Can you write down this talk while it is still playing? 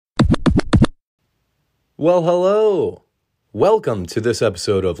Well, hello. Welcome to this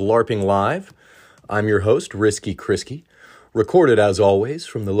episode of LARPing Live. I'm your host, Risky Krisky, recorded as always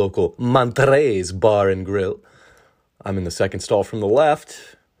from the local Monterey's Bar and Grill. I'm in the second stall from the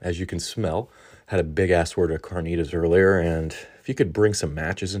left, as you can smell. Had a big-ass order of carnitas earlier, and if you could bring some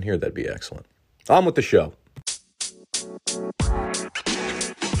matches in here, that'd be excellent. On with the show.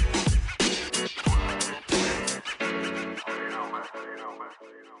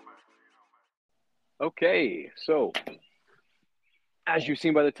 Okay, so as you've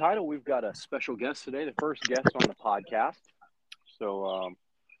seen by the title, we've got a special guest today, the first guest on the podcast. So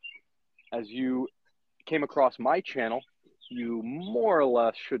as you came across my channel, you more or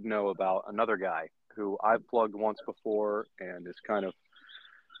less should know about another guy who I've plugged once before and is kind of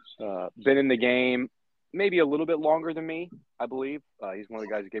been in the game maybe a little bit longer than me, I believe. He's one of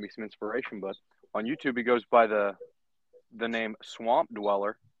the guys who gave me some inspiration, but on YouTube he goes by the name Swamp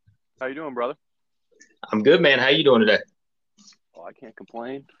Dweller. How you doing, brother? I'm good, man. How you doing today? Oh, I can't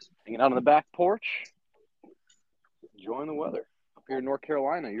complain. Hanging out on the back porch, enjoying the weather. Up here in North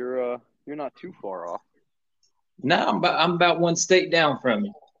Carolina, you're not too far off. No, I'm about one state down from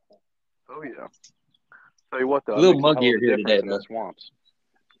you. Oh yeah. Tell you what though, a little muggier here today, in the swamps.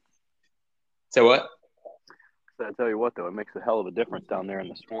 So what? So I tell you what though, it makes a hell of a difference down there in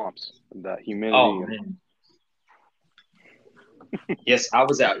the swamps. That humidity. Oh man. Yes, I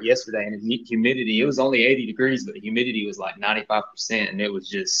was out yesterday, and the humidity, it was only 80 degrees, but the humidity was like 95%, and it was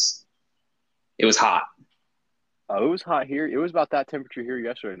hot. It was hot here. It was about that temperature here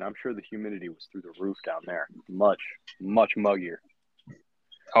yesterday, and I'm sure the humidity was through the roof down there. Much, much muggier.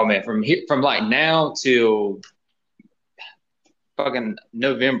 Oh, man, from like now till fucking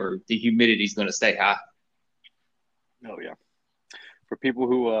November, the humidity is going to stay high. Oh, yeah. For people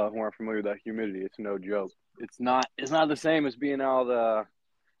who aren't familiar with that humidity, it's no joke. It's not the same as being out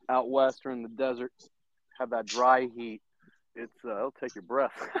west or in the desert. Have that dry heat. It'll take your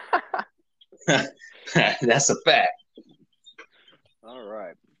breath. That's a fact. All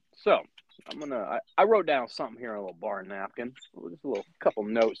right. So I wrote down something here on a little bar napkin. Just a little couple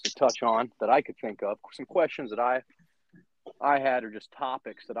notes to touch on that I could think of. Some questions that I had, or just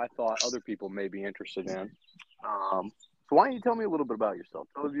topics that I thought other people may be interested in. So why don't you tell me a little bit about yourself?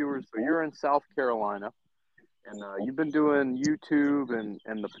 Tell the viewers. So you're in South Carolina. And you've been doing YouTube and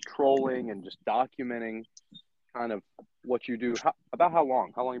the patrolling and just documenting kind of what you do. About how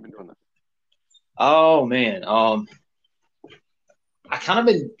long? How long have you been doing this? Oh, man. I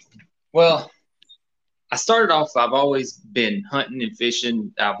started off, I've always been hunting and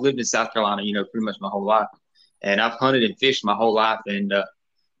fishing. I've lived in South Carolina, pretty much my whole life. And I've hunted and fished my whole life. And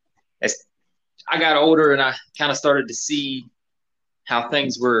as I got older and I kind of started to see how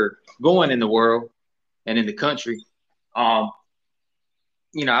things were going in the world and in the country, I'd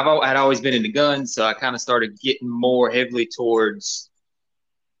always been into guns, so I kind of started getting more heavily towards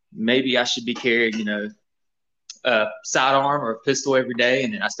maybe I should be carrying, a sidearm or a pistol every day,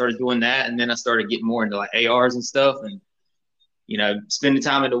 and then I started doing that, and then I started getting more into like ARs and stuff, and spending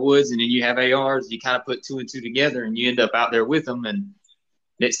time in the woods, and then you have ARs, you kind of put two and two together, and you end up out there with them, and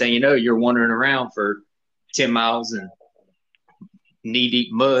next thing you know, you're wandering around for 10 miles and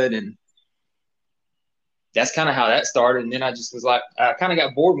knee-deep mud, and that's kind of how that started. And then I just was like, I kind of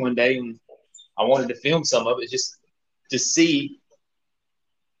got bored one day and I wanted to film some of it just to see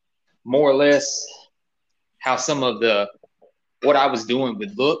more or less how some of what I was doing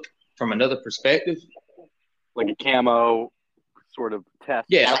would look from another perspective. Like a camo sort of test.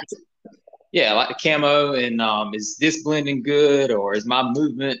 Yeah. Yeah, like the camo, and is this blending good, or is my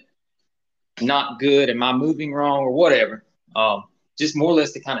movement not good? Am I moving wrong, or whatever? Just more or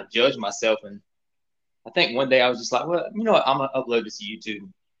less to kind of judge myself. And I think one day I was just like, well, you know what? I'm going to upload this to YouTube.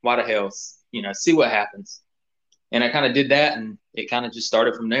 Why the hell? See what happens. And I kind of did that, and it kind of just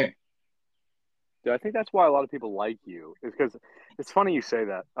started from there. Dude, I think that's why a lot of people like you, is because it's funny you say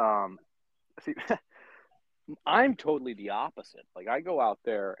that. See, I'm totally the opposite. Like, I go out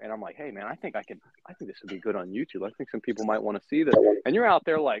there and I'm like, hey man, I think this would be good on YouTube. I think some people might want to see this. And you're out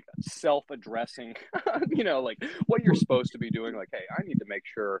there like self-addressing, like what you're supposed to be doing. Like, hey, I need to make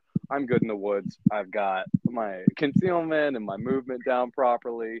sure I'm good in the woods. I've got my concealment and my movement down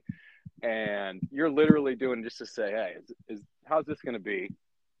properly. And you're literally doing just to say, hey, how's this going to be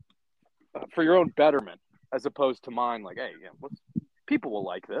for your own betterment, as opposed to mine? Like, hey, people will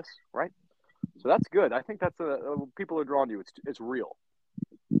like this, right? So that's good. I think that's people are drawn to you. It's real.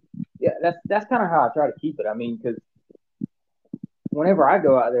 Yeah, that's kind of how I try to keep it. I mean, because whenever I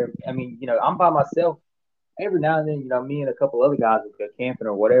go out there, I mean, I'm by myself. Every now and then, me and a couple other guys will go camping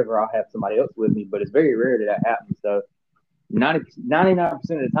or whatever. I'll have somebody else with me, but it's very rare that happens. So 99% of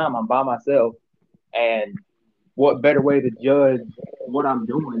the time, I'm by myself. And what better way to judge what I'm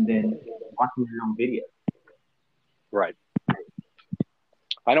doing than watching it on video? Right.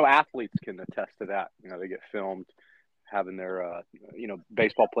 I know athletes can attest to that. You know, they get filmed having their,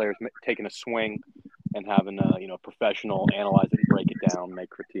 baseball players taking a swing and having a professional analyze it and break it down, make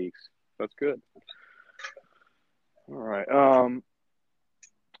critiques. That's good. All right.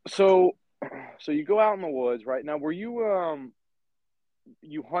 So you go out in the woods, right? Now, were you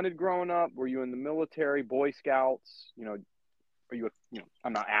you hunted growing up? Were you in the military, Boy Scouts? Are you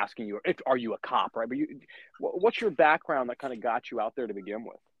I'm not asking you if are you a cop, right? But what's your background that kind of got you out there to begin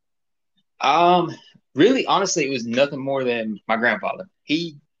with? Really, honestly, it was nothing more than my grandfather.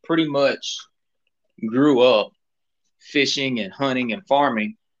 He pretty much grew up fishing and hunting and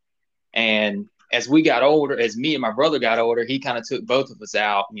farming. And as we got older, as me and my brother got older, he kind of took both of us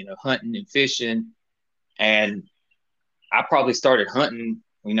out, hunting and fishing. And I probably started hunting,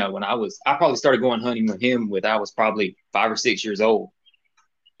 I probably started going hunting with him when I was probably 5 or 6 years old.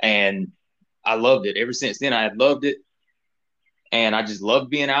 And I loved it. Ever since then, I had loved it. And I just loved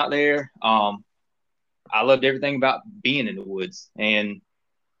being out there. I loved everything about being in the woods. And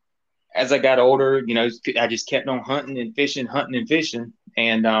as I got older, I just kept on hunting and fishing.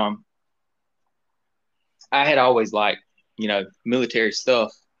 And I had always liked, military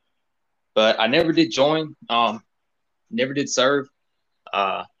stuff, but I never did join, never did serve.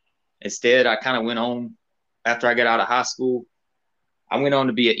 Instead, I kind of went on after I got out of high school. I went on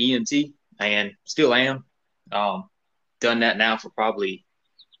to be an EMT and still am. Done that now for probably,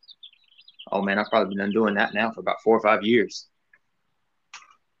 I've probably been doing that now for about 4 or 5 years.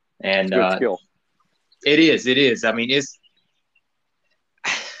 And good skill. It is. I mean,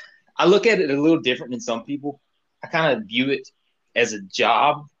 I look at it a little different than some people. I kind of view it as a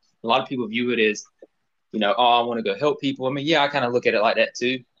job. A lot of people view it as, I want to go help people. I mean, yeah, I kind of look at it like that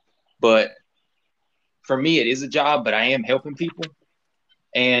too. But for me, it is a job, but I am helping people.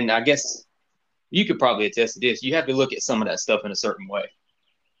 And I guess you could probably attest to this. You have to look at some of that stuff in a certain way.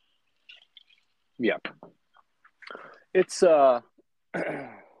 Yeah. It's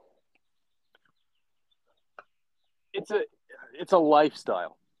it's a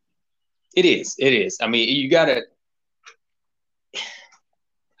lifestyle. It is. I mean, you gotta.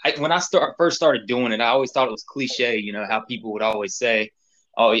 When I first started doing it, I always thought it was cliche. How people would always say,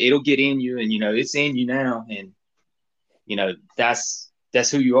 "Oh, it'll get in you," and it's in you now, and that's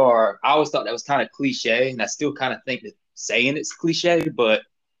who you are. I always thought that was kind of cliche, and I still kind of think that saying it's cliche, but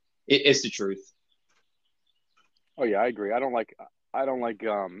it's the truth. Oh yeah, I agree. I don't like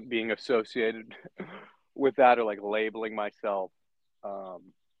being associated with that or like labeling myself.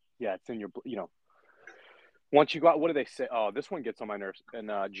 Yeah, it's in your once you go out, what do they say? Oh, this one gets on my nerves.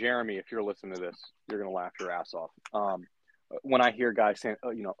 And Jeremy, if you're listening to this, you're gonna laugh your ass off. When I hear guys saying,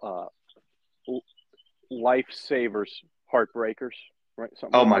 lifesavers, heartbreakers, right?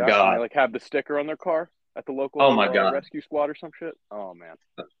 Something Oh like my that. God. And they like have the sticker on their car at the local Oh my God. rescue squad or some shit. Oh man,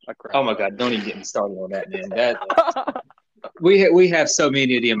 oh my God! Don't even get me started on that, man. That we have so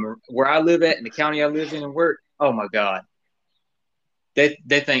many of them where I live at in the county I live in and work. Oh my God. They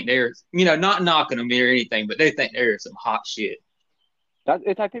think they're, not knocking them or anything, but they think they're some hot shit. I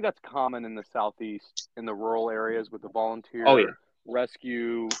think that's common in the Southeast, in the rural areas with the volunteer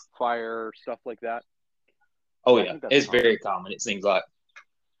rescue, fire, stuff like that. Oh yeah, it's common. Very common. It seems like.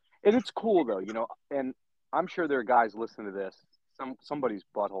 And it's cool though, and I'm sure there are guys listening to this. Somebody's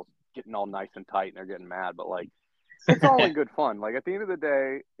butthole's getting all nice and tight and they're getting mad, but like, it's all in good fun. Like at the end of the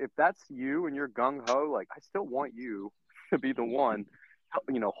day, if that's you and you're gung ho, like I still want you to be the one,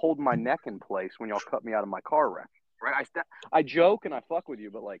 holding my neck in place when y'all cut me out of my car wreck, right? I joke and I fuck with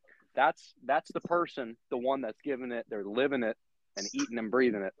you, but like that's the person, the one that's giving it, they're living it and eating and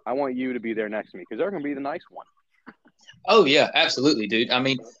breathing it. I want you to be there next to me because they're gonna be the nice one. Oh yeah, absolutely, dude. I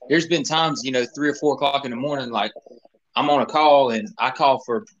mean, there's been times, 3 or 4 o'clock in the morning, like I'm on a call and I call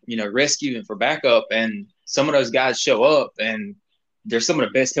for, rescue and for backup, and some of those guys show up and they're some of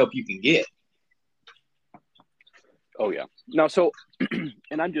the best help you can get. Oh yeah. Now, so,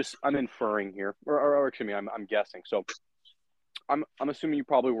 and I'm inferring here, or excuse me, I'm guessing. So, I'm assuming you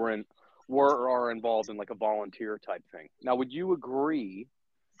probably were or are involved in like a volunteer type thing. Now, would you agree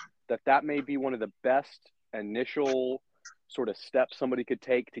that may be one of the best initial sort of steps somebody could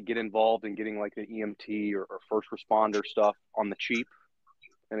take to get involved in getting like the EMT or first responder stuff on the cheap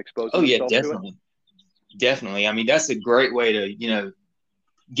and expose themselves definitely. to it? Definitely. I mean, that's a great way to,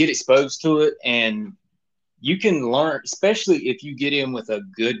 get exposed to it. And you can learn, especially if you get in with a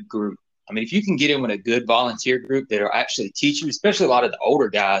good group. I mean, if you can get in with a good volunteer group that are actually teachers, especially a lot of the older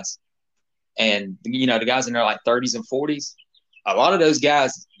guys and, the guys in their like 30s and 40s, a lot of those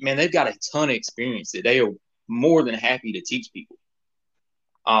guys, man, they've got a ton of experience that they are more than happy to teach people.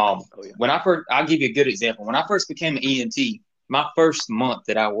 When I'll give you a good example. When I first became an EMT, my first month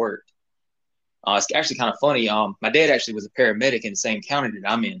that I worked, it's actually kind of funny. My dad actually was a paramedic in the same county that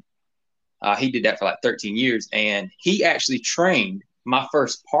I'm in. He did that for like 13 years, and he actually trained my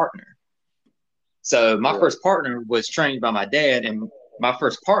first partner. So my first partner was trained by my dad, and my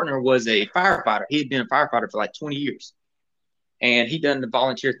first partner was a firefighter. He had been a firefighter for like 20 years, and he done the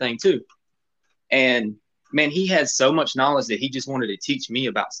volunteer thing too. And man, he had so much knowledge that he just wanted to teach me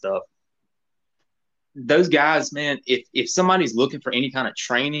about stuff. Those guys, man, if somebody's looking for any kind of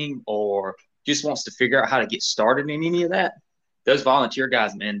training or just wants to figure out how to get started in any of that, those volunteer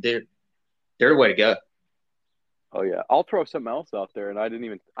guys, man, they're the way to go. Oh yeah, I'll throw something else out there, and I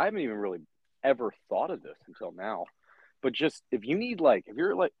haven't even really ever thought of this until now. But just if you need if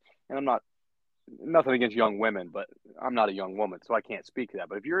you're like, and I'm not nothing against young women, but I'm not a young woman, so I can't speak to that.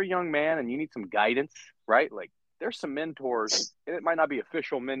 But if you're a young man and you need some guidance, right? Like there's some mentors, and it might not be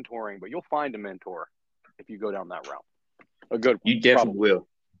official mentoring, but you'll find a mentor if you go down that route. A good one. You definitely will.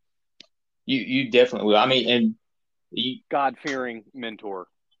 You definitely will. I mean, and God-fearing mentor,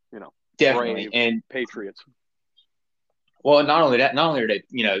 definitely, brave, and patriots. Well, not only are they,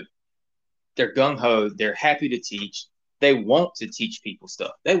 they're gung ho, they're happy to teach. They want to teach people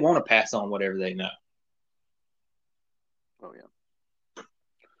stuff. They want to pass on whatever they know. Oh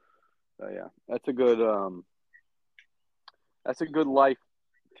yeah, that's a good life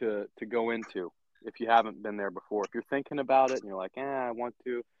to go into if you haven't been there before. If you're thinking about it and you're like, I want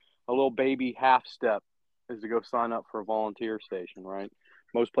to, a little baby half step is to go sign up for a volunteer station, right?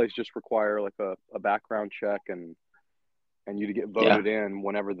 Most places just require like a background check and you to get voted in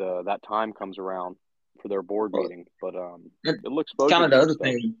whenever that time comes around for their board meeting. But it looks kind of the other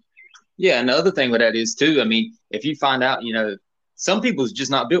thing. Yeah, and the other thing with that is too, I mean, if you find out, some people's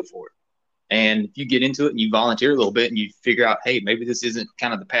just not built for it. And if you get into it and you volunteer a little bit and you figure out, hey, maybe this isn't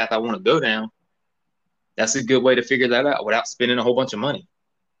kind of the path I want to go down, that's a good way to figure that out without spending a whole bunch of money.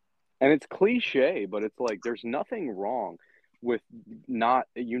 And it's cliche, but it's like there's nothing wrong with not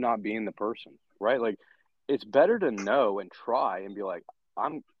being the person, right? Like it's better to know and try and be like,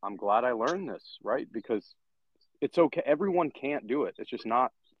 I'm glad I learned this, right? Because it's okay. Everyone can't do it. It's just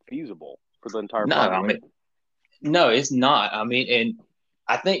not feasible for the entire population. No, it's not. I mean, and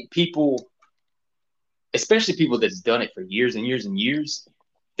I think people, especially people that's done it for years and years and years,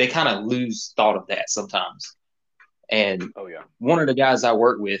 they kind of lose thought of that sometimes. And one of the guys I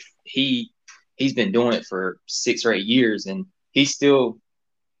work with, he's been doing it for 6 or 8 years, and he still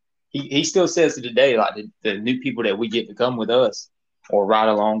says to today, like the new people that we get to come with us or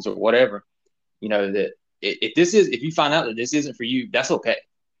ride-alongs or whatever, that if you find out that this isn't for you, that's okay.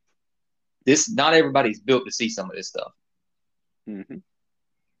 Not everybody's built to see some of this stuff. Mm-hmm.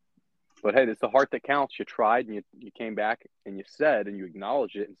 But hey, it's the heart that counts. You tried and you came back and you said and you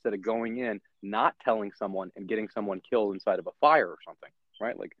acknowledged it instead of going in, not telling someone and getting someone killed inside of a fire or something,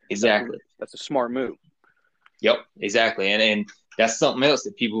 right? Like exactly. That's a smart move. Yep, exactly. And that's something else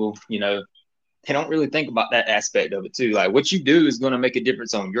that people, they don't really think about that aspect of it too. Like what you do is going to make a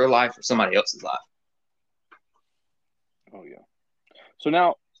difference on your life or somebody else's life. Oh yeah. So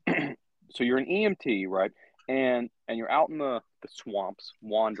now, so you're an EMT, right? And you're out in the swamps,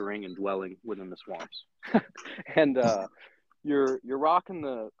 wandering and dwelling within the swamps, and you're rocking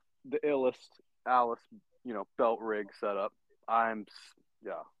the illest Alice, belt rig setup. I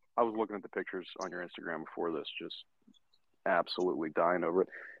was looking at the pictures on your Instagram before this, just absolutely dying over it.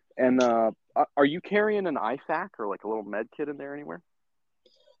 And are you carrying an IFAK or like a little med kit in there anywhere?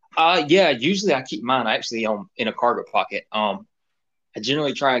 Yeah, usually I keep mine actually in a cargo pocket. I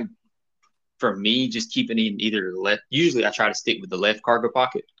generally try, for me, just keeping it in either left. Usually I try to stick with the left cargo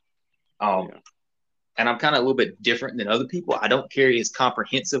pocket. And I'm kind of a little bit different than other people. I don't carry as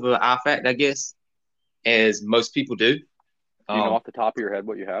comprehensive an IFAK, I guess, as most people do. Do you know off the top of your head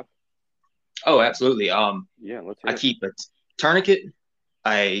what you have? Oh, absolutely. Let's hear I keep a tourniquet,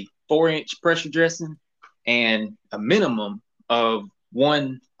 a 4-inch pressure dressing, and a minimum of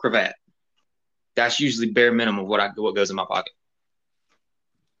 1 cravat. That's usually bare minimum of what goes in my pocket.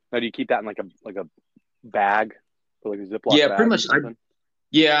 Now, do you keep that in like a bag, or like a Ziploc bag? Yeah, pretty much.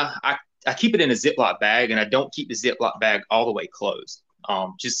 I keep it in a Ziploc bag, and I don't keep the Ziploc bag all the way closed,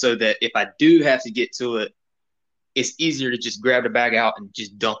 just so that if I do have to get to it, it's easier to just grab the bag out and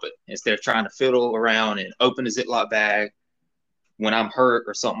just dump it instead of trying to fiddle around and open the Ziploc bag when I'm hurt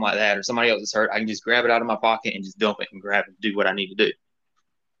or something like that, or somebody else is hurt. I can just grab it out of my pocket and just dump it and grab it and do what I need to do.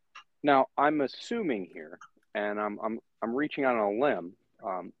 Now, I'm assuming here, and I'm reaching out on a limb,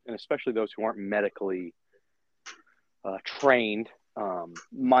 and especially those who aren't medically trained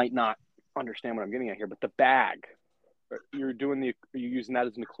might not understand what I'm getting at here, but the bag, are you using that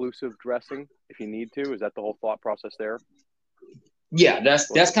as an occlusive dressing if you need to? Is that the whole thought process there? Yeah,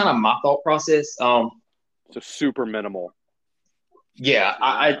 that's kind of my thought process. So super minimal. Yeah,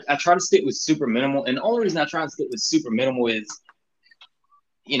 I try to stick with super minimal, and the only reason I try to stick with super minimal is,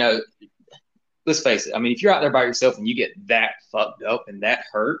 let's face it. I mean, if you're out there by yourself and you get that fucked up and that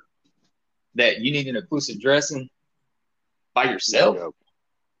hurt, that you need an occlusive dressing by yourself.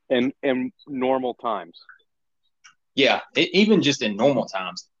 And normal times. Yeah, even just in normal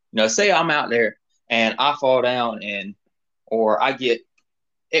times. Say I'm out there and I fall down or I get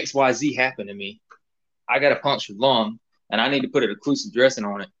XYZ happen to me. I got a punctured lung and I need to put an occlusive dressing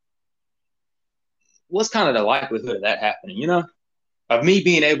on it. What's kind of the likelihood of that happening, Of me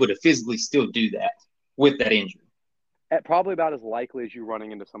being able to physically still do that with that injury? Probably about as likely as you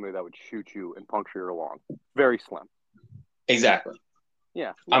running into somebody that would shoot you and puncture your lung. Very slim. Exactly.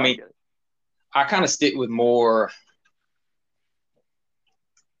 Yeah. I mean, I kind of stick with more.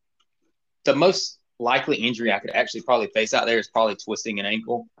 The most likely injury I could actually probably face out there is probably twisting an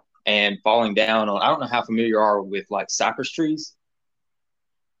ankle and falling down on. I don't know how familiar you are with like cypress trees.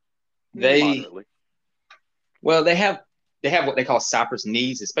 Moderately. They have what they call cypress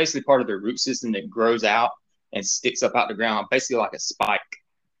knees. It's basically part of their root system that grows out and sticks up out the ground, basically like a spike.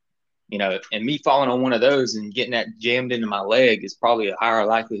 And me falling on one of those and getting that jammed into my leg is probably a higher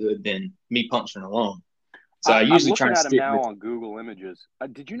likelihood than me puncturing a lung. So I usually try to stick at him now on Google Images.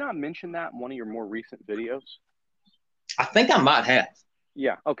 Did you not mention that in one of your more recent videos? I think I might have.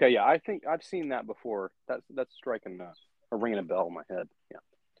 Yeah. Okay. Yeah. I think I've seen that before. That's striking or ringing a bell in my head. Yeah.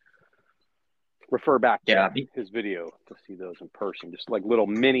 Refer back to his video to see those in person. Just like little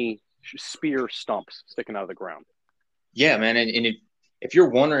mini spear stumps sticking out of the ground. Yeah, man. And if you're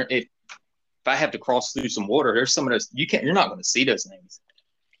wondering if I have to cross through some water, there's some of those you're not going to see those things.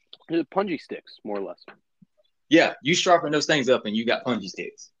 They're punji sticks, more or less. Yeah, you sharpen those things up and you got punji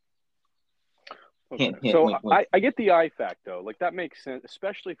sticks. Okay. So wink, wink. I get the IFAK though. Like that makes sense,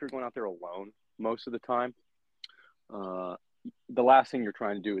 especially if you're going out there alone most of the time. The last thing you're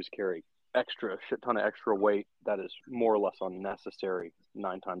trying to do is carry a shit ton of extra weight that is more or less unnecessary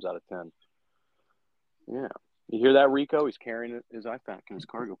 9 times out of 10. Yeah. You hear that, Rico? He's carrying his IFAK in his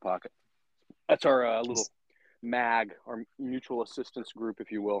cargo pocket. That's our little MAG, our mutual assistance group,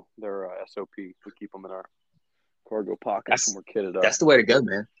 if you will. They're SOP. We keep them in our cargo pockets when we're kitted up. That's the way to go,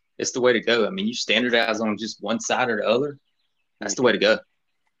 man. It's the way to go. I mean, you standardize on just one side or the other. That's the way to go.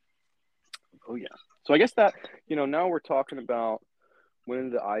 Oh, yeah. So I guess that, now we're talking about went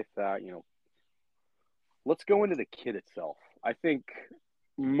into the IFAK, let's go into the kit itself. I think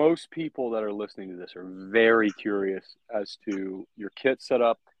most people that are listening to this are very curious as to your kit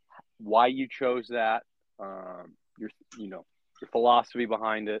setup, why you chose that, your philosophy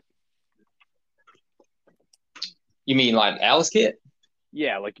behind it. You mean like Alice kit?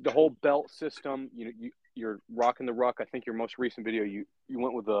 Yeah, like the whole belt system. You're rocking the ruck. I think your most recent video, you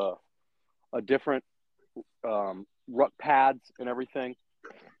went with a different ruck pads and everything.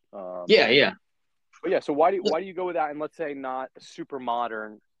 Yeah. But yeah, so why do you go with that? And let's say not a super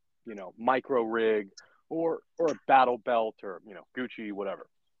modern, micro rig or a battle belt or Gucci, whatever.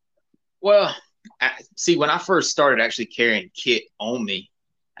 Well, see, when I first started actually carrying kit on me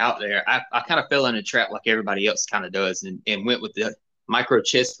out there, I kind of fell in a trap like everybody else kind of does, and went with the micro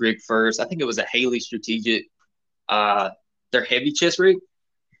chest rig first. I think it was a Haley Strategic, their heavy chest rig,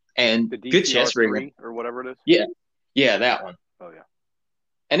 and the DCR good chest rig or whatever it is. Yeah, that one. Oh yeah.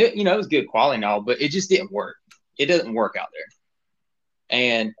 And it was good quality and all, but it just didn't work. It doesn't work out there.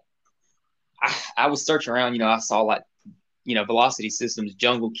 And I was searching around, I saw like, Velocity Systems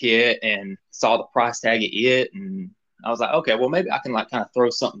Jungle Kit and saw the price tag of it. And I was like, okay, well, maybe I can like kind of throw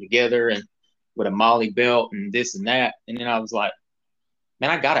something together and with a Molly belt and this and that. And then I was like,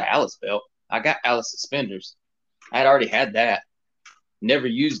 man, I got an Alice belt. I got Alice suspenders. I had already had that. Never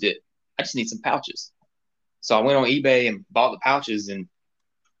used it. I just need some pouches. So I went on eBay and bought the pouches, and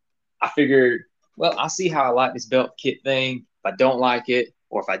I figured, well, I'll see how I like this belt kit thing. If I don't like it,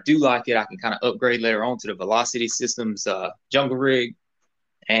 or if I do like it, I can kind of upgrade later on to the Velocity Systems Jungle Rig.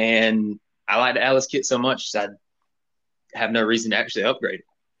 And I like the Alice kit so much, so I have no reason to actually upgrade it.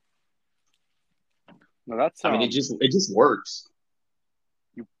 No, that's. I mean, it just works.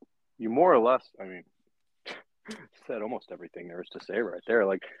 You more or less, said almost everything there is to say right there.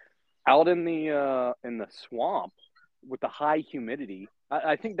 Like out in the swamp with the high humidity,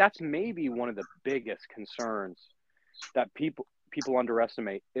 I think that's maybe one of the biggest concerns that people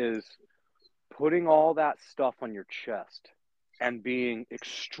underestimate is putting all that stuff on your chest and being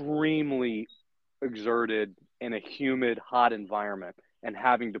extremely exerted in a humid, hot environment and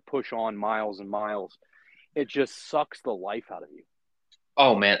having to push on miles and miles, it just sucks the life out of you.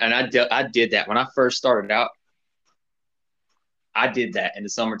 Oh man, and I did that when I first started out. I did that in the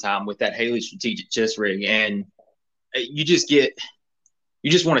summertime with that Haley Strategic chest rig, and you just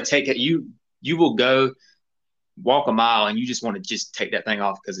want to take it. You will go walk a mile, and you just want to just take that thing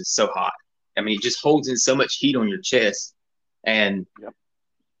off because it's so hot. I mean, it just holds in so much heat on your chest, and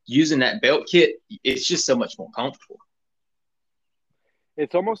using that belt kit, it's just so much more comfortable.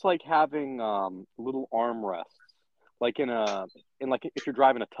 It's almost like having little armrests, like in if you're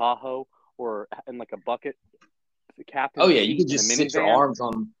driving a Tahoe or in like a bucket. The captain's you seat can just in a sit your minivan. arms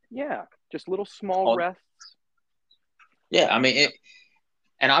on. Yeah, just little small rests. Yeah, I mean,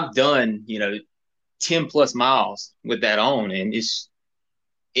 and I've done 10 plus miles with that on, and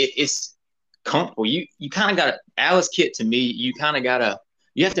it's comfortable. You kind of got Alice kit to me. You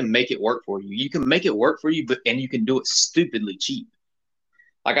have to make it work for you. You can make it work for you, and you can do it stupidly cheap.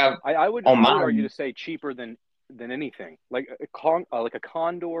 Like I would argue to say cheaper than anything. Like a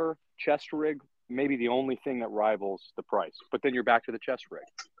Condor chest rig, maybe the only thing that rivals the price. But then you're back to the chest rig.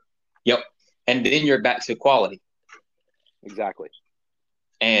 Yep, and then you're back to quality. Exactly.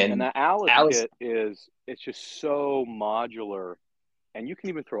 And that Alice kit it's just so modular, and you can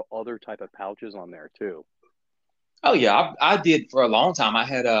even throw other type of pouches on there too. Oh yeah, I did for a long time. I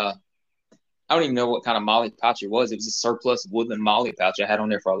had I don't even know what kind of Molly pouch it was. It was a surplus Woodland Molly pouch I had on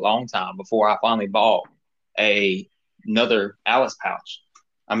there for a long time before I finally bought another Alice pouch.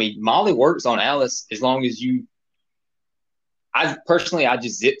 I mean, Molly works on Alice as long as you. I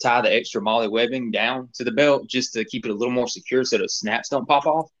just zip tie the extra Molly webbing down to the belt just to keep it a little more secure so the snaps don't pop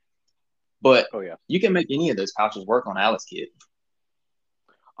off. But you can make any of those pouches work on Alice kit.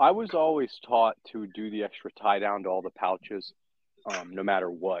 I was always taught to do the extra tie down to all the pouches, no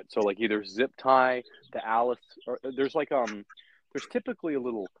matter what. So like either zip tie the Alice, or there's there's typically a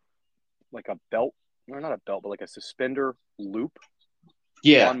little like a belt, or not a belt, but like a suspender loop.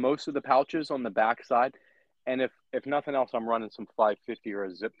 Yeah. On most of the pouches on the back side. And if nothing else, I'm running some 550 or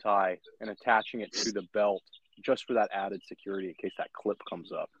a zip tie and attaching it to the belt just for that added security in case that clip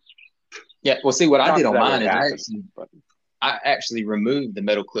comes up. Yeah. Well, see, what I did on mine is I actually removed the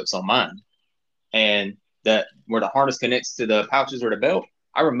metal clips on mine, and that where the harness connects to the pouches or the belt,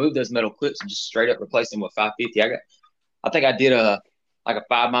 I removed those metal clips and just straight up replaced them with 550. I think I did a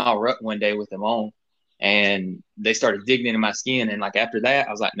 5-mile rut one day with them on, and they started digging into my skin. And like after that,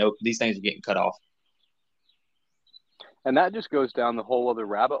 I was like, nope, these things are getting cut off. And that just goes down the whole other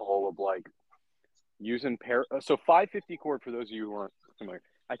rabbit hole of like using so 550 cord, for those of you who aren't familiar,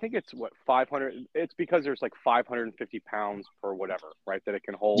 I think it's 500. It's because there's like 550 pounds per whatever, right? That it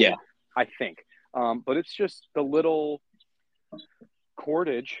can hold. Yeah. I think. But it's just the little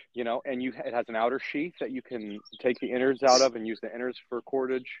cordage, and it has an outer sheath that you can take the innards out of and use the innards for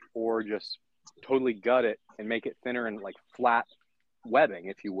cordage, or just totally gut it and make it thinner and like flat webbing,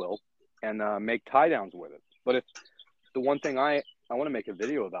 if you will, and make tie downs with it. But if the one thing I want to make a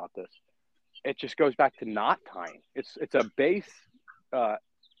video about this, it just goes back to knot tying. It's a base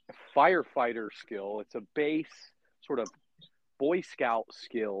firefighter skill. It's a base sort of Boy Scout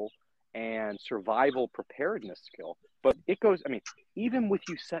skill and survival preparedness skill. But it goes, I mean, even with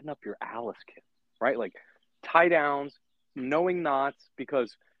you setting up your Alice kit, right? Like tie downs, knowing knots,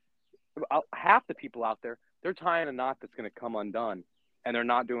 because half the people out there, they're tying a knot that's going to come undone and they're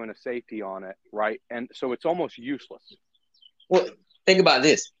not doing a safety on it, right? And so it's almost useless. Well, think about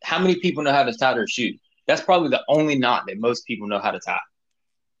this. How many people know how to tie their shoe? That's probably the only knot that most people know how to tie.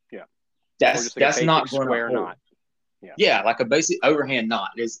 Yeah. That's not going to hold. Knot. Yeah, like a basic overhand knot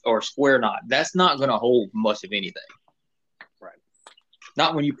or square knot. That's not going to hold much of anything. Right.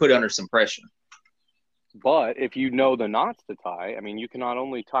 Not when you put it under some pressure. But if you know the knots to tie, I mean, you can not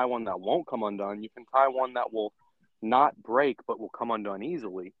only tie one that won't come undone, you can tie one that will not break but will come undone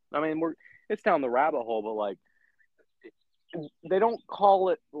easily. I mean, it's down the rabbit hole, but like they don't call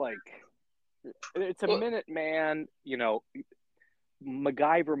it like it's a Minuteman,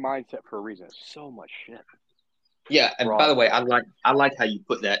 MacGyver mindset for a reason. It's so much shit. Yeah, and by the way, I like how you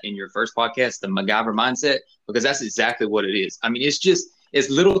put that in your first podcast, the MacGyver mindset, because that's exactly what it is. I mean, it's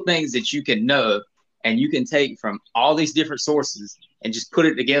little things that you can know and you can take from all these different sources and just put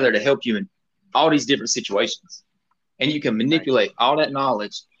it together to help you in all these different situations. And you can manipulate all that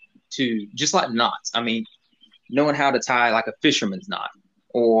knowledge to just like knots. I mean, knowing how to tie like a fisherman's knot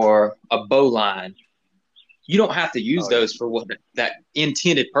or a bowline, you don't have to use those for what that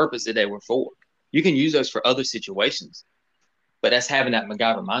intended purpose that they were for. You can use those for other situations, but that's having that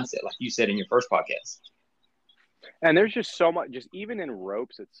MacGyver mindset, like you said in your first podcast. And there's just so much, just even in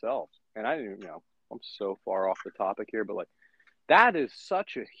ropes itself. And I didn't, I'm so far off the topic here, but like that is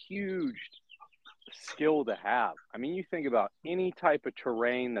such a huge skill to have. I mean, you think about any type of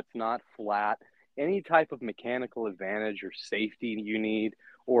terrain that's not flat, any type of mechanical advantage or safety you need,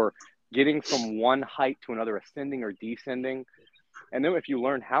 or getting from one height to another, ascending or descending. And then if you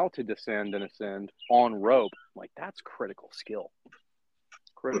learn how to descend and ascend on rope, like that's critical skill.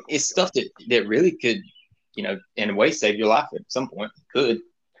 Critical It's skill. stuff that really could, in a way save your life at some point. Could.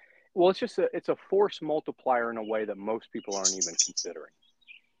 Well, it's a force multiplier in a way that most people aren't even considering.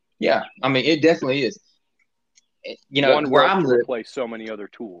 Yeah, I mean, it definitely is. One where rope I'm to live. replace so many other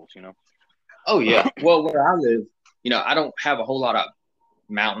tools. Oh yeah. Well, where I live, I don't have a whole lot of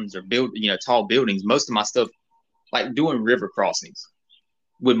mountains or tall buildings. Most of my stuff, like doing river crossings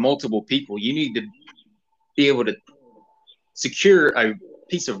with multiple people, you need to be able to secure a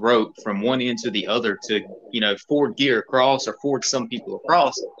piece of rope from one end to the other to, forward gear across or forward some people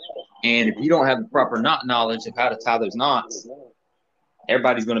across. And if you don't have the proper knot knowledge of how to tie those knots,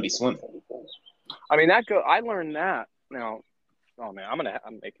 everybody's going to be swimming. I mean, I learned that now. Oh man, I'm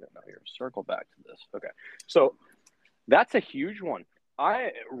making it now here. Circle back to this. Okay. So that's a huge one.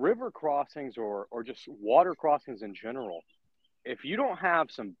 River crossings or just water crossings in general, if you don't have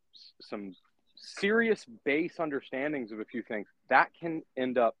some serious base understandings of a few things, that can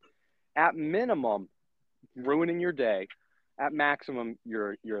end up at minimum ruining your day. At maximum,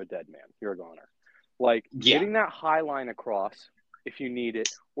 you're a dead man. You're a goner. Like getting that high line across if you need it,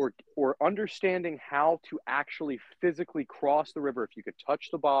 or understanding how to actually physically cross the river. If you could touch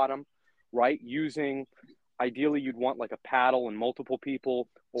the bottom, right, using ideally you'd want like a paddle and multiple people,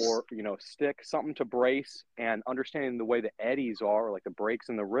 or stick, something to brace, and understanding the way the eddies are, or like the breaks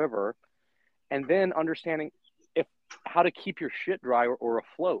in the river, and then understanding how to keep your shit dry or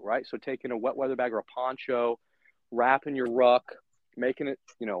afloat, right? So taking a wet weather bag or a poncho, wrapping your ruck, making it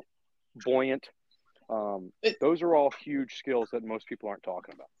buoyant. Those are all huge skills that most people aren't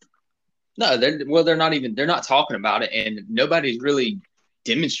talking about. No, they're not talking about it, and nobody's really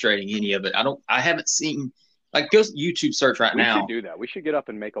demonstrating any of it. I haven't seen, like, go YouTube search right now. We should do that. We should get up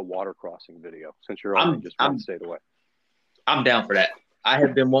and make a water crossing video since you're only just one state away. I'm down for that. I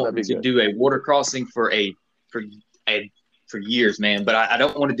have been wanting to do a water crossing for years, man, but I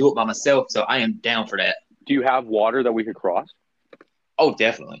don't want to do it by myself, so I am down for that. Do you have water that we could cross? Oh,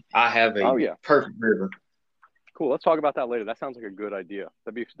 definitely. I have a perfect river. Cool. Let's talk about that later. That sounds like a good idea.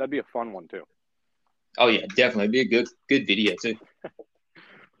 That'd be a fun one too. Oh yeah, definitely. It'd be a good video too.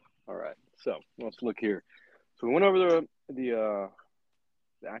 All right. So let's look here. So we went over the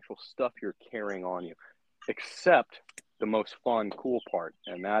actual stuff you're carrying on you, except the most fun, cool part,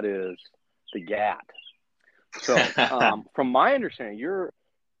 and that is the GAT. So from my understanding, you're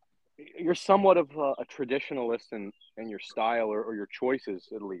somewhat of a traditionalist in your style or your choices,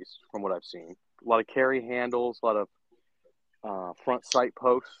 at least from what I've seen. A lot of carry handles, a lot of front sight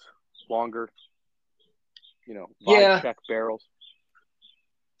posts, longer, vibe check barrels.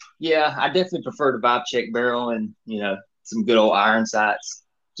 Yeah, I definitely prefer the vibe check barrel and, some good old iron sights.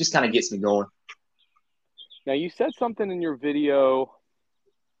 Just kind of gets me going. Now, you said something in your video.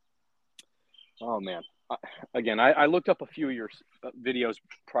 Oh, man. Again, I looked up a few of your videos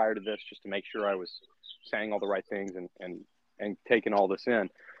prior to this just to make sure I was saying all the right things and taking all this in.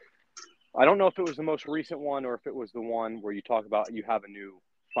 I don't know if it was the most recent one or if it was the one where you talk about you have a new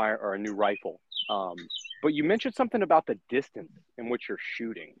fire or a new rifle. But you mentioned something about the distance in which you're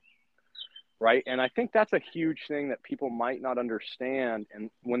shooting, right? And I think that's a huge thing that people might not understand. And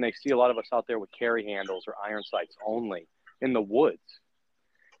when they see a lot of us out there with carry handles or iron sights only in the woods,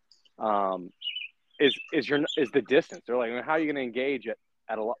 is the distance. They're like, how are you going to engage at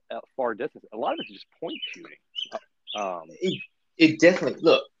far distance? A lot of it is just point shooting. It definitely,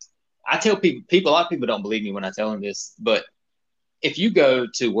 look, I tell people, a lot of people don't believe me when I tell them this, but if you go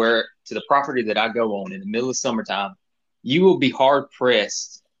to the property that I go on in the middle of summertime, you will be hard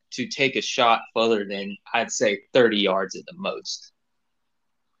pressed to take a shot further than, I'd say, 30 yards at the most.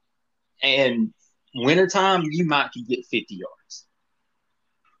 And wintertime, you might get 50 yards.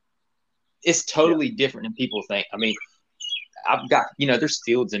 It's totally different than people think. I mean, I've got, there's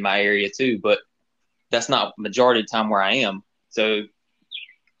fields in my area too, but that's not majority of the time where I am. So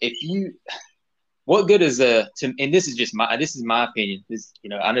what good is and this is my opinion. This,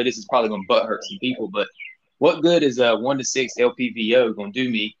 I know this is probably going to butthurt some people, but what good is a 1 to 6 LPVO going to do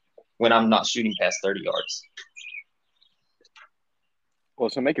me when I'm not shooting past 30 yards? Well,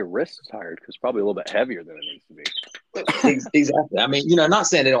 it's going to make your wrists tired because it's probably a little bit heavier than it needs to be. Exactly. I mean, not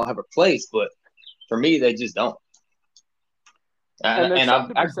saying they don't have a place, but for me, they just don't. And there's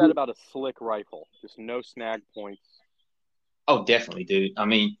something to be said about a slick rifle, just no snag points. Oh, definitely, dude. I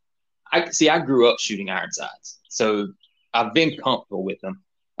mean, I grew up shooting iron sights, so I've been comfortable with them,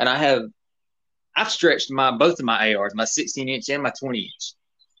 and I've stretched both of my ARs, my 16-inch and my 20-inch,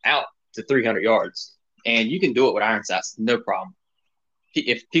 out to 300 yards, and you can do it with iron sights, no problem.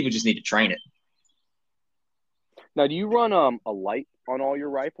 If people just need to train it. Now, do you run a light on all your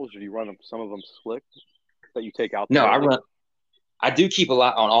rifles, or do you run some of them slick that you take out? No, I do keep a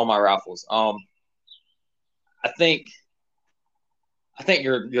light on all my rifles. I think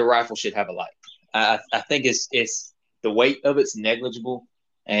your rifle should have a light. I think it's the weight of it's negligible,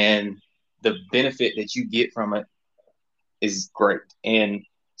 and the benefit that you get from it is great. And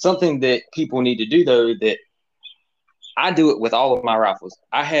something that people need to do, though, that I do it with all of my rifles.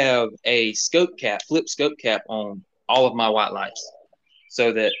 I have a flip scope cap on all of my white lights,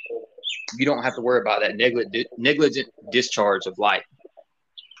 so that you don't have to worry about that negligent discharge of light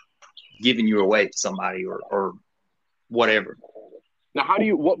giving you away to somebody or whatever. Now, do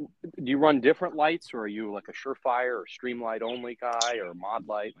you run different lights, or are you like a Surefire or Streamlight only guy, or Mod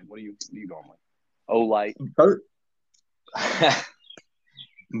Light? Like, what are you going with? O-Light?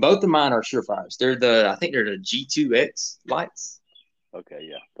 Both of mine are Surefires. I think they're the G2X lights. Okay,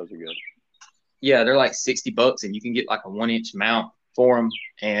 yeah, those are good. Yeah, they're like $60, and you can get like a 1-inch mount for them.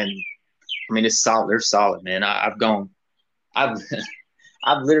 And I mean, it's solid. They're solid, man. I've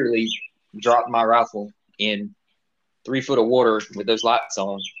literally dropped my rifle in 3 foot of water with those lights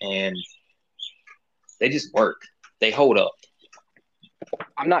on, and they just work. They hold up.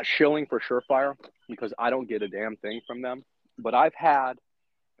 I'm not shilling for Surefire because I don't get a damn thing from them. But I've had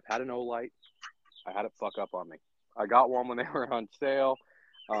an O-Light. I had it fuck up on me. I got one when they were on sale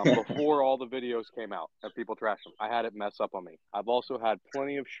before all the videos came out and people trashed them. I had it mess up on me. I've also had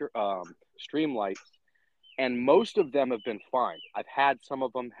plenty of Streamlights, and most of them have been fine. I've had some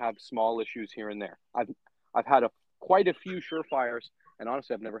of them have small issues here and there. I've had quite a few Surefires, and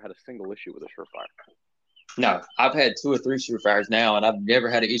honestly, I've never had a single issue with a Surefire. No, I've had 2 or 3 Surefires now, and I've never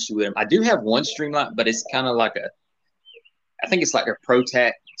had an issue with them. I do have one Streamlight, but it's kind of like I think it's like a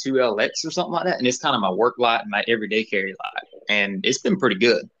ProTac 2LX or something like that, and it's kind of my work light and my everyday carry light, and it's been pretty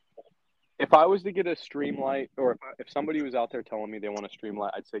good. If I was to get a Streamlight, or if somebody was out there telling me they want a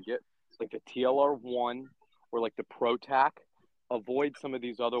Streamlight, I'd say get like a TLR1 or like the ProTac. Avoid some of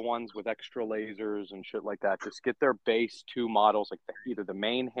these other ones with extra lasers and shit like that. Just get their base 2 models, like either the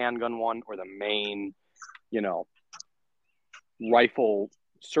main handgun one or the main, rifle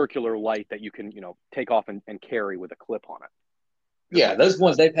circular light that you can, take off and carry with a clip on it. Yeah, those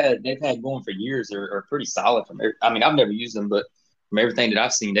ones they've had going for years are pretty solid. I've never used them, but from everything that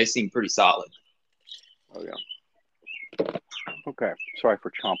I've seen, they seem pretty solid. Oh yeah. Okay, sorry for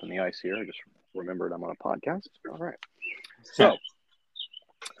chomping the ice here. I just remembered I'm on a podcast. All right. So,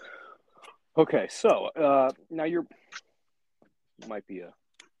 okay, now might be a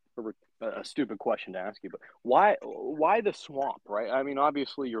stupid question to ask you, but why the swamp, right? I mean,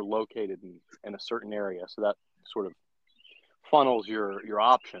 obviously you're located in a certain area, so that sort of funnels your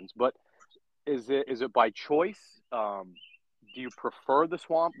options. But is it by choice? Do you prefer the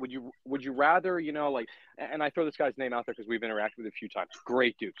swamp? Would you rather, and I throw this guy's name out there because we've interacted with a few times.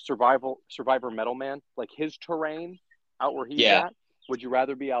 Great dude, Survivor Metal Man, like his terrain out where he's at. Would you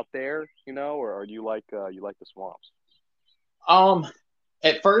rather be out there, or do you like the swamps?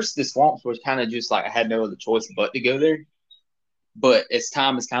 At first the swamps was kind of just like I had no other choice but to go there. But as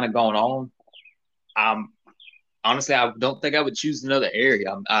time has kind of gone on, honestly, I don't think I would choose another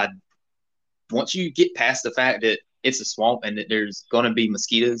area. Once you get past the fact that it's a swamp and that there's going to be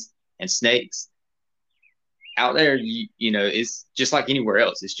mosquitoes and snakes out there, it's just like anywhere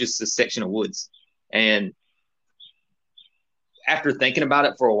else. It's just a section of woods. And after thinking about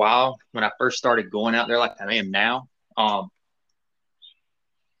it for a while, when I first started going out there like I am now,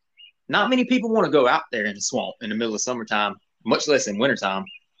 not many people want to go out there in the swamp in the middle of summertime, much less in wintertime,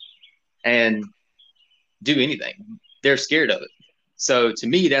 and do anything. They're scared of it. So to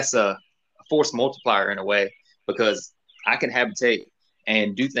me, that's a force multiplier in a way, because I can habitate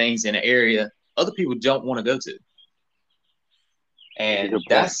and do things in an area other people don't want to go to. And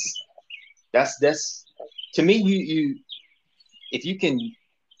that's to me, you if you can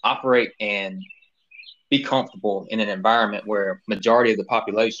operate and be comfortable in an environment where majority of the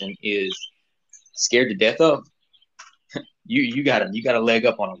population is scared to death of, you got a leg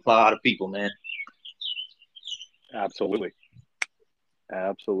up on a lot of people, man. Absolutely.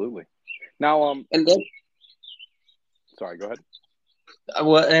 Now, and then, sorry, go ahead.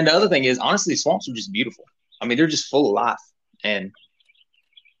 Well, and the other thing is, honestly, swamps are just beautiful. I mean, they're just full of life, and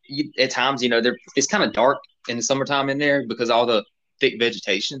at times, it's kind of dark in the summertime in there because all the thick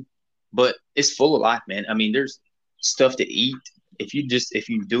vegetation, but it's full of life, man. I mean, there's stuff to eat. if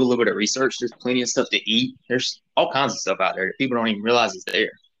you do a little bit of research, there's plenty of stuff to eat. There's all kinds of stuff out there that people don't even realize is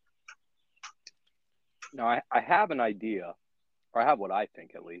there. Now, I have an idea, or I have what I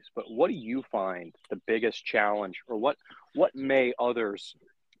think at least, but what do you find the biggest challenge, or what may others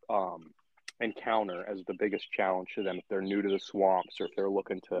encounter as the biggest challenge to them if they're new to the swamps or if they're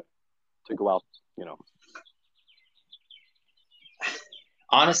looking to go out, you know?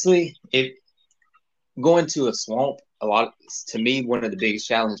 Honestly, if going to a swamp, to me, one of the biggest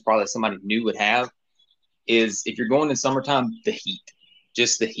challenges probably somebody new would have is if you're going in summertime, the heat,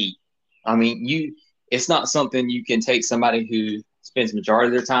 just the heat. I mean, it's not something you can take somebody who spends majority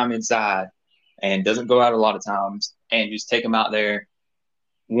of their time inside and doesn't go out a lot of times and just take them out there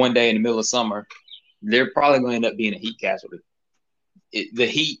one day in the middle of summer. They're probably going to end up being a heat casualty. The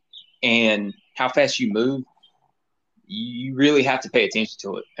heat and how fast you move, you really have to pay attention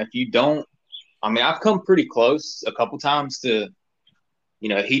to it. If you don't, I mean, I've come pretty close a couple times to,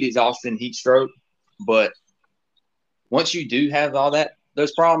 heat exhaustion, heat stroke. But once you do have all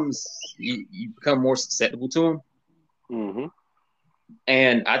those problems, you become more susceptible to them. Mm-hmm.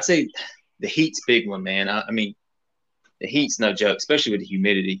 And I'd say the heat's a big one, man. I mean, the heat's no joke, especially with the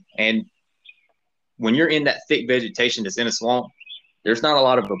humidity. And when you're in that thick vegetation that's in a swamp, there's not a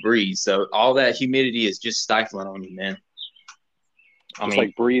lot of a breeze. So all that humidity is just stifling on you, man. It's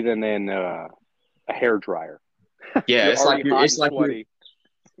like breathing in a hair dryer. Yeah, it's like sweaty.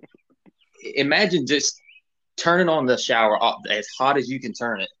 Imagine just turning on the shower as hot as you can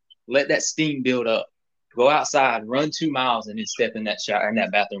turn it. Let that steam build up. Go outside, run 2 miles, and then step in that shower, in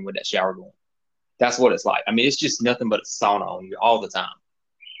that bathroom with that shower going. That's what it's like. I mean, it's just nothing but a sauna on you all the time.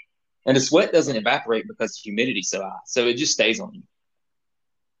 And the sweat doesn't evaporate because the humidity's so high, so it just stays on you.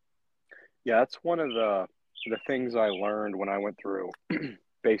 Yeah, that's one of the things I learned when I went through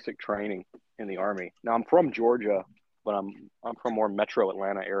basic training in the Army. Now, I'm from Georgia, but I'm from more metro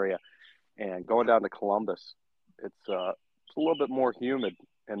Atlanta area. And going down to Columbus, it's a little bit more humid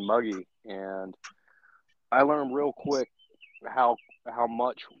and muggy. And I learned real quick how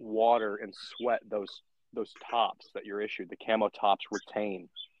much water and sweat those tops that you're issued, the camo tops, retain.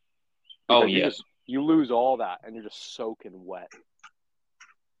 Oh, yeah. You lose all that, and you're just soaking wet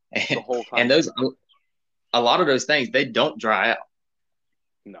the whole time. And a lot of those things, they don't dry out.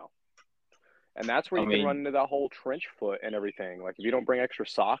 No. And that's where you can run into that whole trench foot and everything. Like if you don't bring extra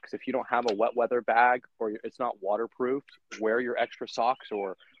socks, if you don't have a wet weather bag or it's not waterproofed, wear your extra socks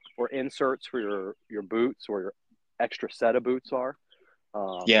or inserts for your boots or your extra set of boots are.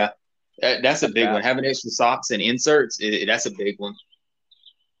 Yeah, that's a big one. Having extra socks and inserts, that's a big one.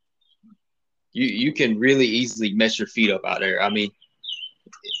 You can really easily mess your feet up out there. I mean,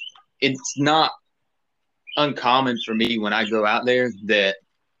 it's not uncommon for me when I go out there that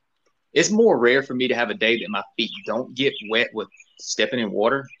it's more rare for me to have a day that my feet don't get wet with stepping in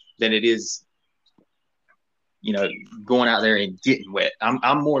water than it is, going out there and getting wet.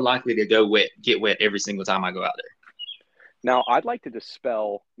 I'm more likely to get wet every single time I go out there. Now, I'd like to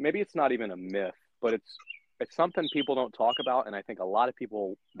dispel, maybe it's not even a myth, but it's something people don't talk about, and I think a lot of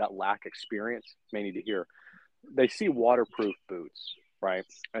people that lack experience may need to hear. They see waterproof boots, right?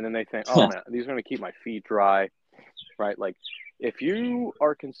 And then they think, oh, man, these are going to keep my feet dry, right? Like, if you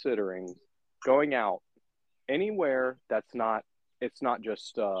are considering going out anywhere it's not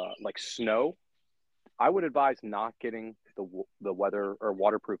just like snow, I would advise not getting the weather or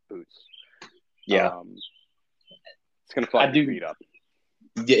waterproof boots. Yeah. It's going to fuck your feet up.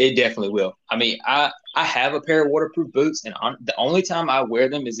 It definitely will. I mean, I have a pair of waterproof boots, and the only time I wear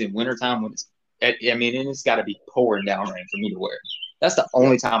them is in wintertime when it's got to be pouring down rain for me to wear. That's the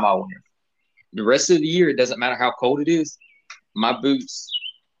only time I wear them. The rest of the year, it doesn't matter how cold it is. My boots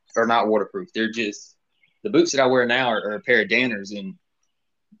are not waterproof. They're just the boots that I wear now are a pair of Danners, and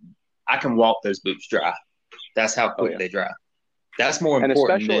I can walk those boots dry. That's how quick they dry. That's more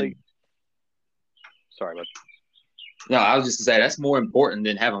important than. Sorry, bud. No, I was just to say that's more important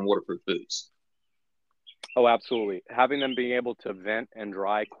than having waterproof boots. Oh, absolutely. Having them being able to vent and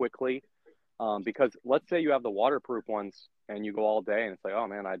dry quickly, because let's say you have the waterproof ones and you go all day and it's like, oh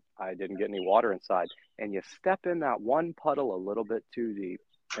man, I didn't get any water inside, and you step in that one puddle a little bit too deep,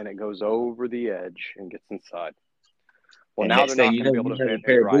 and it goes over the edge and gets inside. Well, now they're not going to be able to vent and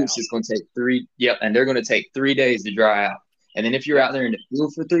dry out. A pair of boots is going to take 3. Yep, and they're going to take 3 days to dry out. And then if you're out there in the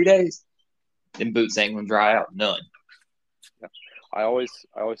field for 3 days, them boots ain't going to dry out none. Yeah. I always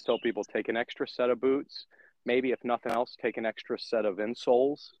tell people, take an extra set of boots. Maybe if nothing else, take an extra set of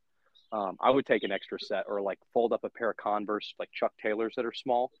insoles. I would take an extra set, or like fold up a pair of Converse, like Chuck Taylors that are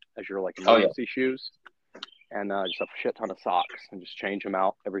small, as your like emergency shoes, and just a shit ton of socks, and just change them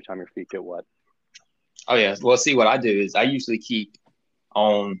out every time your feet get wet. Oh yeah. Well, see, what I do is I usually keep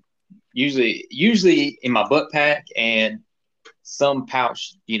on usually in my butt pack and some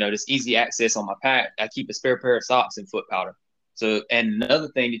pouch, just easy access on my pack. I keep a spare pair of socks and foot powder. So, and another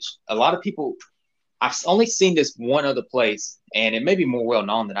thing that a lot of people, I've only seen this one other place, and it may be more well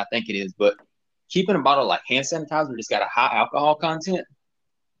known than I think it is, but keeping a bottle like hand sanitizer that's got a high alcohol content,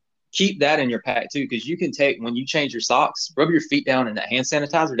 keep that in your pack too, because you can take, when you change your socks, rub your feet down in that hand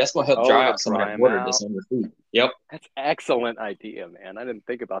sanitizer. That's going to help dry to out some of dry that 'em water out. that's on your feet. Yep. That's excellent idea, man. I didn't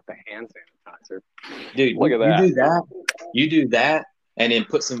think about the hand sanitizer. Dude, Look at that. You do that, and then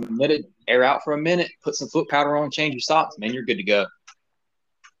let it air out for a minute, put some foot powder on, change your socks, man, you're good to go.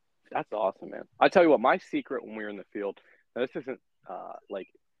 That's awesome, man. I tell you what, my secret when we were in the field, now this isn't like,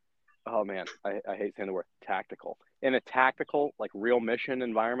 oh man, I hate saying the word tactical. In a tactical, like real mission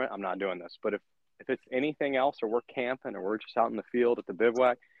environment, I'm not doing this. But if it's anything else, or we're camping, or we're just out in the field at the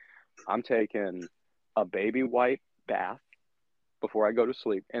bivouac, I'm taking a baby wipe bath before I go to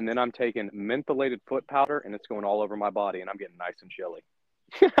sleep, and then I'm taking mentholated foot powder, and it's going all over my body, and I'm getting nice and chilly.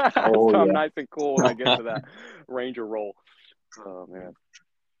 So I'm nice and cool when I get to that Ranger roll. Oh man.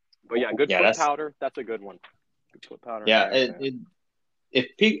 But yeah, good foot powder. That's a good one. Good foot powder. Yeah,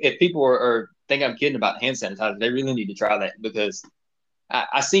 if people are think I'm kidding about hand sanitizer, they really need to try that, because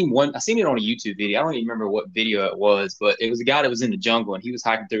I seen it on a YouTube video. I don't even remember what video it was, but it was a guy that was in the jungle and he was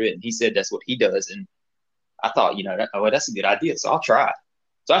hiking through it, and he said that's what he does. And I thought, that's a good idea, so I'll try it.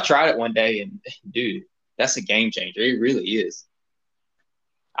 So I tried it one day, and dude, that's a game changer. It really is.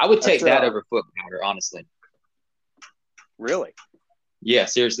 I would take that over foot powder, honestly. Really? Yeah,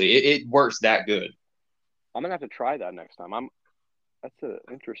 seriously, it works that good. I'm gonna have to try that next time. That's an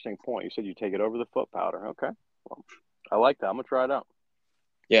interesting point. You said you take it over the foot powder. Okay, well, I like that. I'm gonna try it out.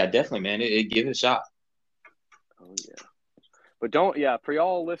 Yeah, definitely, man. Give it a shot. Oh yeah, but for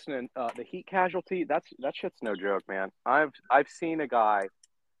y'all listening, the heat casualty, that shit's no joke, man. I've seen a guy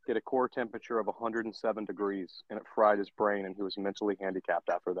get a core temperature of 107 degrees, and it fried his brain, and he was mentally handicapped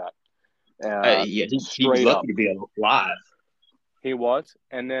after that. He was lucky to be alive. He was.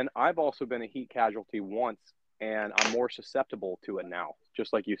 And then I've also been a heat casualty once, and I'm more susceptible to it now,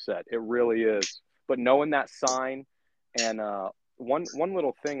 just like you said. It really is. But knowing that sign, and one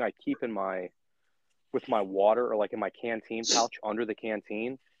little thing I keep with my water, or like in my canteen pouch under the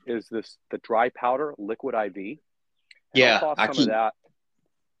canteen, is the dry powder liquid IV. And yeah, I'll toss some of that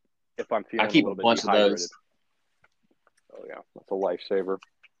if I'm feeling a little bit dehydrated. Of those. Oh yeah, that's a lifesaver.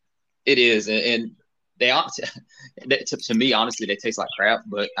 It is, and they to me, honestly, they taste like crap,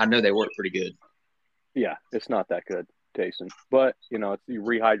 but I know they work pretty good. Yeah, it's not that good tasting, but it's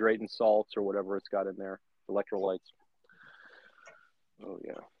rehydrating salts or whatever it's got in there, electrolytes. Oh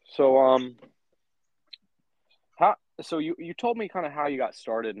yeah. So you told me kind of how you got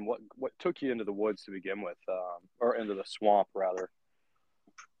started and what took you into the woods to begin with, or into the swamp rather.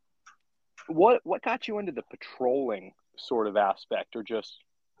 What got you into the patrolling sort of aspect, or just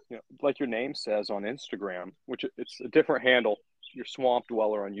like your name says on Instagram, which it's a different handle. You're Swamp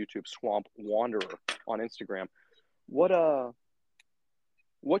Dweller on YouTube, Swamp Wanderer on Instagram. What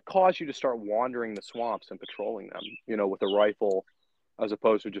caused you to start wandering the swamps and patrolling them, with a rifle, as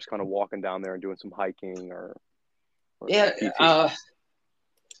opposed to just kind of walking down there and doing some hiking or it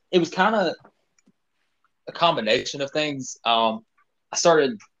was kind of a combination of things. When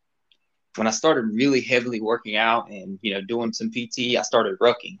I started really heavily working out and, doing some PT, I started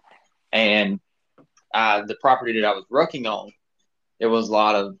rucking. And the property that I was rucking on, there was a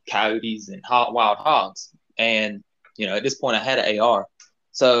lot of coyotes and wild hogs. And, at this point I had an AR.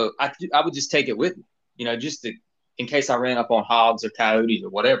 So I would just take it with me, just in case I ran up on hogs or coyotes or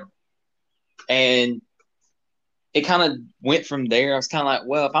whatever. And it kind of went from there. I was kind of like,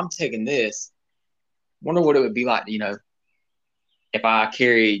 well, if I'm taking this, wonder what it would be like, if I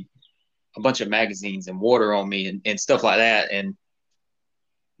carried a bunch of magazines and water on me and stuff like that. And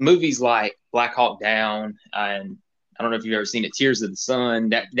movies like Black Hawk Down, and I don't know if you've ever seen it, Tears of the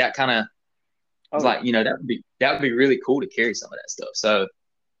Sun, that kind of was like, that would be really cool to carry some of that stuff. So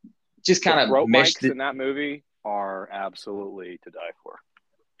just kind of meshed it. In that movie are absolutely to die for.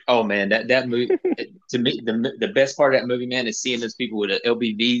 Oh man, that movie to me, the best part of that movie, man, is seeing those people with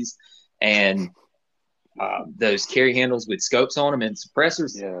LBVs and those carry handles with scopes on them and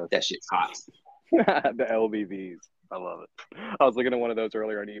suppressors. Yeah, that shit's hot. The LBVs, I love it. I was looking at one of those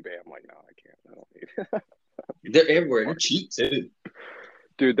earlier on eBay. I'm like, no, I can't. I don't need it. They're everywhere. They're cheap too.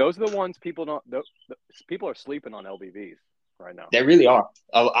 Dude, those are the ones people are sleeping on LBVs right now. They really are.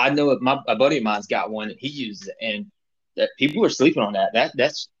 I know a buddy of mine's got one and he uses it, and that people are sleeping on that.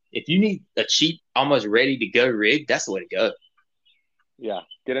 That's if you need a cheap, almost ready to go rig, that's the way to go. Yeah.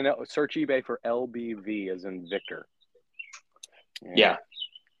 Search eBay for LBV as in Victor. Yeah.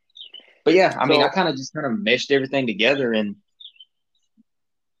 But yeah, I mean, I So kind of meshed everything together and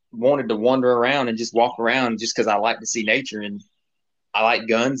wanted to wander around and just walk around just because I like to see nature and I like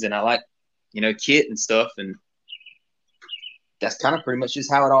guns and I like, kit and stuff. And that's kind of pretty much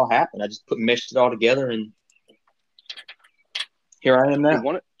just how it all happened. I just meshed it all together and here I am now.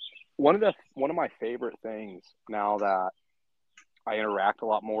 one of my favorite things now that I interact a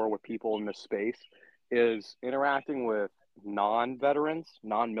lot more with people in this space is interacting with non-veterans,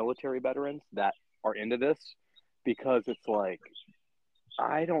 non-military veterans that are into this, because it's like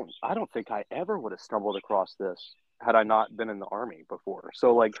I don't think I ever would have stumbled across this had I not been in the Army before.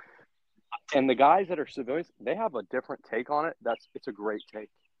 So like, and the guys that are civilians, they have a different take on it. It's a great take.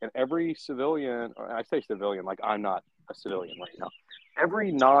 And every civilian, or I say civilian, like I'm not a civilian right now.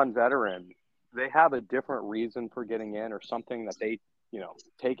 Every non-veteran, they have a different reason for getting in or something that they,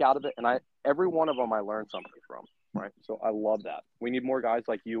 take out of it. And every one of them I learned something from, right? So I love that. We need more guys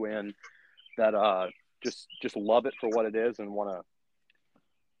like you in that just love it for what it is and want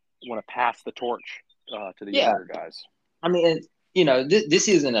to pass the torch to the Yeah. younger guys. I mean, this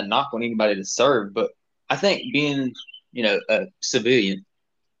isn't a knock on anybody to serve, but I think being, a civilian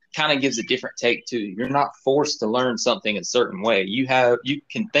kind of gives a different take too. You're not forced to learn something a certain way. You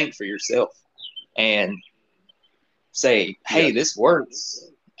can think for yourself and say, hey, Yes. this works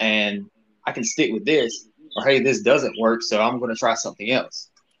and I can stick with this, or hey, this doesn't work, so I'm going to try something else.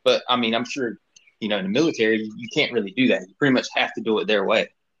 But I mean, I'm sure, in the military, you can't really do that. You pretty much have to do it their way.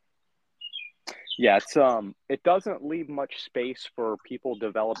 Yeah, it doesn't leave much space for people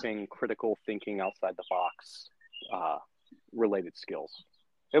developing critical thinking outside the box related skills.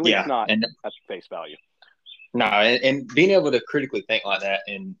 At least Yeah. not And at face value. no, and being able to critically think like that.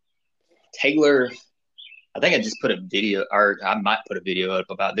 And Taylor, I think I just put a video, or I might put a video up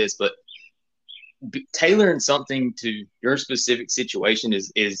about this, but tailoring something to your specific situation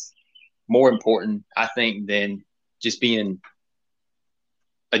is more important, I think, than just being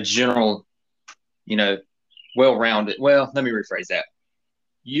a general, well-rounded. Well, let me rephrase that.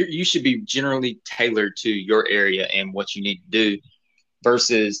 You should be generally tailored to your area and what you need to do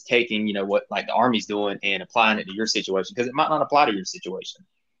versus taking, what like the Army's doing and applying it to your situation, because it might not apply to your situation.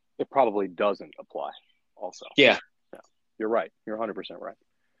 It probably doesn't apply also. Yeah. You're right. You're 100% right.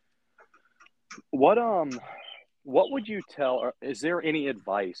 What would you tell, or is there any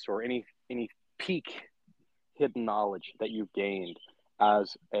advice or any peak hidden knowledge that you gained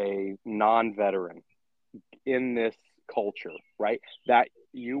as a non-veteran in this culture, right? That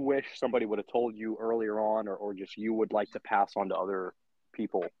you wish somebody would have told you earlier on, or just you would like to pass on to other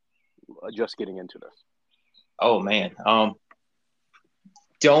people just getting into this? Oh man.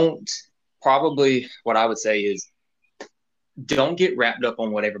 Probably what I would say is don't get wrapped up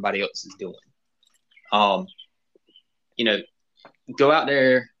on what everybody else is doing. Go out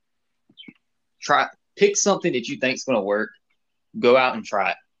there, pick something that you think is going to work, go out and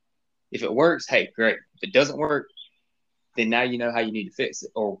try it. If it works, hey, great. If it doesn't work, then now you know how you need to fix it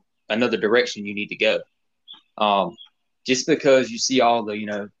or another direction you need to go. Just because you see all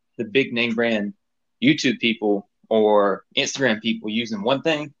the, the big name brand YouTube people or Instagram people using one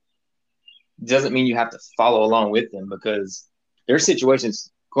thing doesn't mean you have to follow along with them, because their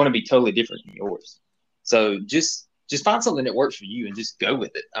situation's going to be totally different than yours. So just find something that works for you and just go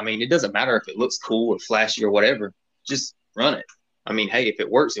with it. I mean, it doesn't matter if it looks cool or flashy or whatever. Just run it. I mean, hey, if it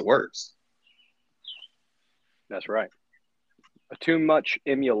works, it works. That's right. Too much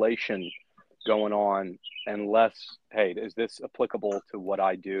emulation going on, and less, hey, is this applicable to what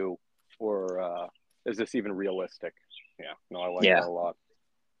I do, or is this even realistic? Yeah, no, I like that a lot.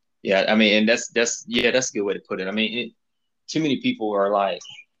 Yeah, I mean, and that's a good way to put it. I mean, too many people are like,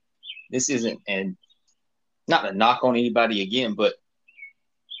 this isn't, and not to knock on anybody again, but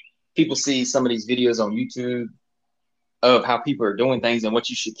people see some of these videos on YouTube of how people are doing things and what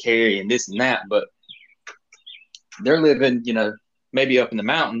you should carry and this and that, but they're living, maybe up in the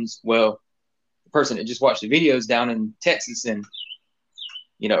mountains. Well, the person that just watched the videos down in Texas and,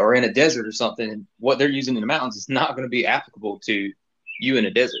 or in a desert or something, and what they're using in the mountains is not going to be applicable to you in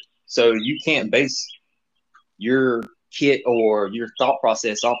a desert. So you can't base your kit or your thought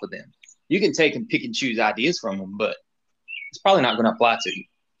process off of them. You can take and pick and choose ideas from them, but it's probably not going to apply to you.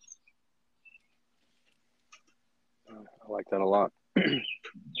 I like that a lot.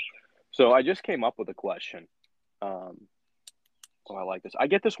 So I just came up with a question. I like this. I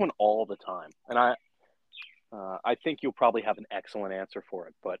get this one all the time, and I think you'll probably have an excellent answer for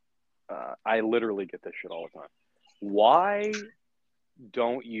it, but I literally get this shit all the time. Why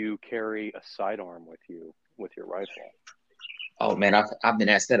don't you carry a sidearm with you with your rifle? Oh man, I've been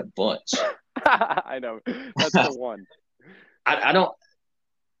asked that a bunch. I know. That's the one. I don't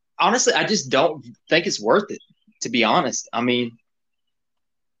honestly. I just don't think it's worth it. To be honest, I mean,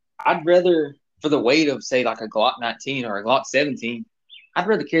 I'd rather for the weight of say like a Glock 19 or a Glock 17, I'd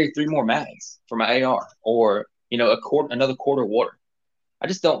rather carry three more mags for my AR or another quarter water. I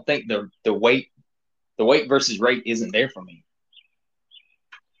just don't think the weight versus rate isn't there for me.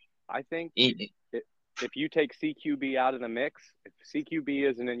 I think It- if you take CQB out of the mix, if CQB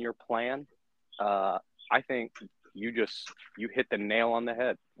isn't in your plan, I think you hit the nail on the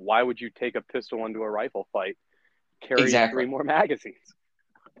head. Why would you take a pistol into a rifle fight carrying exactly, three more magazines?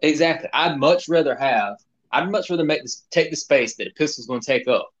 exactly. I'd much rather take the space that a pistol's going to take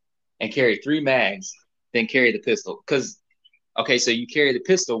up and carry three mags than carry the pistol. Because okay, so you carry the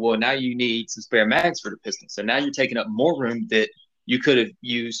pistol. Well, now you need some spare mags for the pistol. So now you're taking up more room that you could have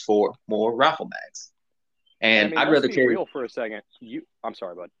used for more rifle mags. And I And mean, I'd let's rather be carry. real for a second. I'm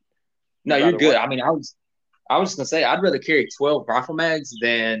sorry, bud. No, You'd you're rather good. what? I mean, I was gonna say I'd rather carry 12 rifle mags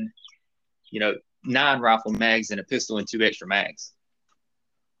than you know 9 rifle mags and a pistol and two extra mags.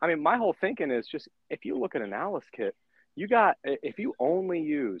 I mean, my whole thinking is just if you look at an Alice kit, if you only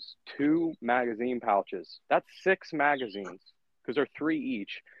use two magazine pouches, that's six magazines because they're three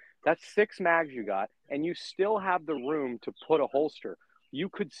each. That's six mags you got, and you still have the room to put a holster. You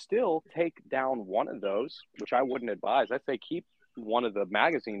could still take down one of those, which I wouldn't advise. I'd say keep one of the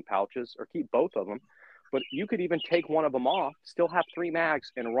magazine pouches or keep both of them. But you could even take one of them off, still have three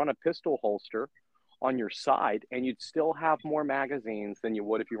mags, and run a pistol holster on your side, and you'd still have more magazines than you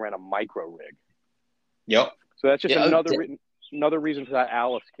would if you ran a micro rig. Yep. So that's just Yeah. another reason for that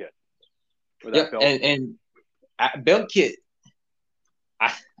Alice kit or that Yep. belt kit. And belt kit.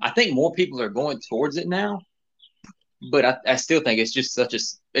 I think more people are going towards it now, but I still think it's just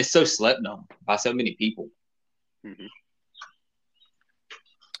it's so slept on by so many people. Mm-hmm.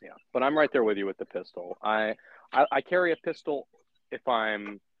 Yeah, but I'm right there with you with the pistol. I carry a pistol if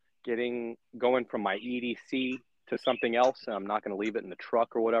I'm going from my EDC to something else, and I'm not going to leave it in the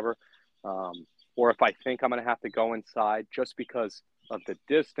truck or whatever. Or if I think I'm going to have to go inside just because of the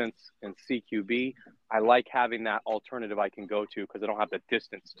distance in CQB, I like having that alternative I can go to because I don't have the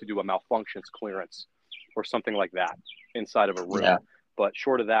distance to do a malfunctions clearance or something like that inside of a room. Yeah. But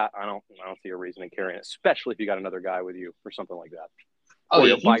short of that, I don't see a reason in carrying it, especially if you got another guy with you or something like that. Oh Or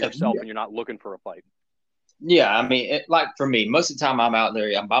yeah. you're by yourself and you're not looking for a fight. Yeah, I mean, like for me, most of the time I'm out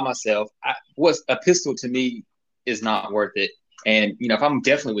there, I'm by myself. What's a pistol to me is not worth it. And if I'm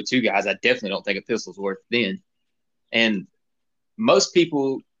definitely with two guys, I definitely don't think a pistol's worth it then. And most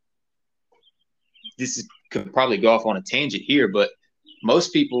people, could probably go off on a tangent here, but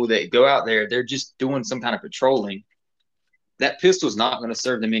most people that go out there, they're just doing some kind of patrolling. That pistol's not going to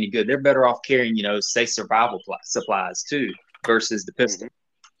serve them any good. They're better off carrying, say survival supplies too, versus the pistol.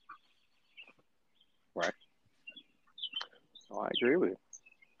 Mm-hmm. Right. Oh, I agree with you.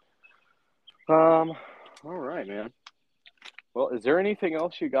 All right, man. Well, is there anything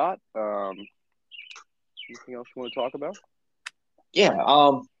else you got? Anything else you want to talk about? Yeah.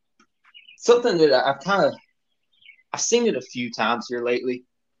 Something that I've seen it a few times here lately,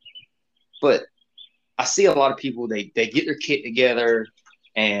 but I see a lot of people they get their kit together,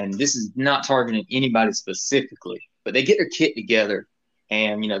 and this is not targeting anybody specifically, but they get their kit together,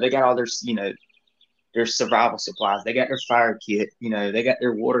 and they got all their survival supplies. They got their fire kit, they got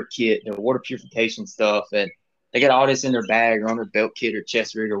their water kit, their water purification stuff, and they got all this in their bag or on their belt kit or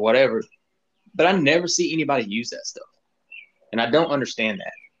chest rig or whatever. But I never see anybody use that stuff, and I don't understand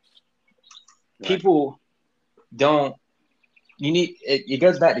that. Right. People don't. You need it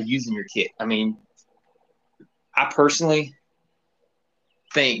goes back to using your kit. I mean, I personally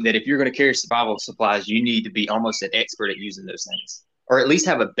think that if you're going to carry survival supplies, you need to be almost an expert at using those things, or at least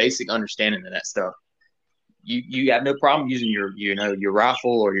have a basic understanding of that stuff. You have no problem using your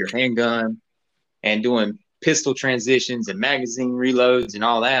rifle or your handgun and doing pistol transitions and magazine reloads and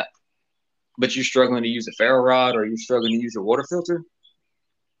all that, but you're struggling to use a ferro rod or you're struggling to use your water filter.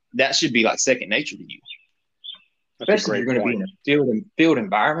 That should be like second nature to you, especially if you're going to be in a field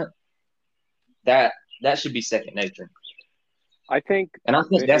environment. That should be second nature. I think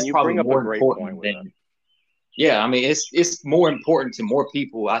that's probably more important than. Yeah, I mean, it's more important to more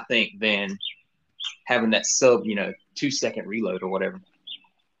people, I think, than having that sub 2-second reload or whatever.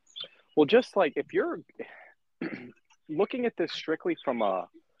 Well, just like if you're looking at this strictly from an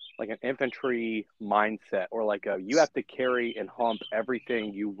infantry mindset, or you have to carry and hump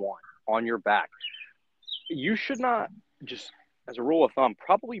everything you want on your back, you should not, just as a rule of thumb,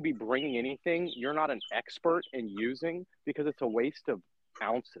 probably be bringing anything you're not an expert in using, because it's a waste of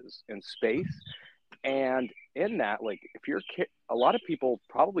ounces in space. And in that, like, if you're a lot of people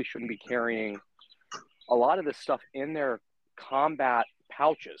probably shouldn't be carrying a lot of this stuff in their combat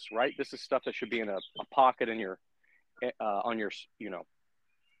pouches, right? This is stuff that should be in a pocket in your on your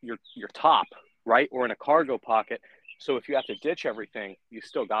your top, right, or in a cargo pocket. So if you have to ditch everything, you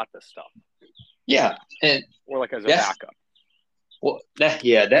still got this stuff. Yeah, and or like as a backup. Well,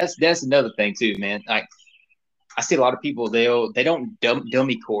 that's another thing too, man. Like I see a lot of people they don't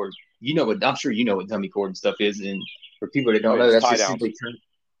dummy cord. You know what? I'm sure you know what dummy cord and stuff is, and for people that don't know, that's just simply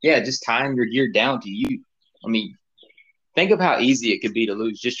just tying your gear down to you. I mean, think of how easy it could be to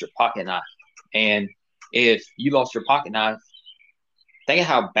lose just your pocket knife, and if you lost your pocket knife, think of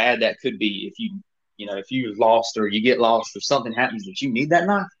how bad that could be if you lost or you get lost or something happens that you need that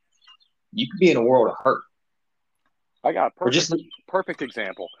knife. You could be in a world of hurt. I got a perfect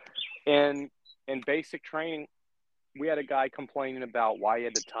example. In basic training, we had a guy complaining about why he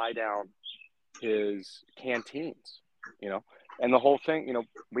had to tie down his canteens, and the whole thing,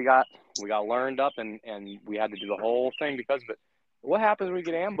 we got learned up and we had to do the whole thing because of it. What happens when you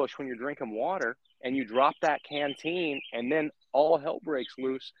get ambushed when you're drinking water and you drop that canteen and then all hell breaks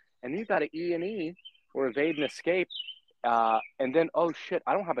loose and you've got to E&E or evade and escape. And then, oh shit,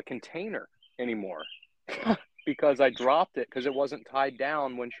 I don't have a container anymore because I dropped it because it wasn't tied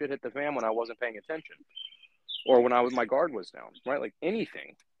down when shit hit the fan when I wasn't paying attention or when my guard was down, right? Like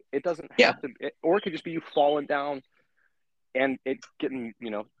anything. It doesn't have to, or it could just be you falling down and it getting,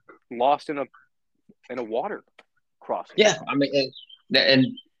 lost in a water crossing. Yeah, I mean, and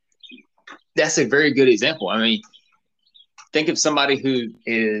that's a very good example. I mean, think of somebody who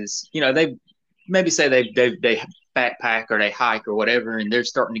is, they maybe say they backpack or they hike or whatever, and they're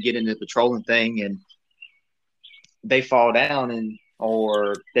starting to get into the patrolling thing, and they fall down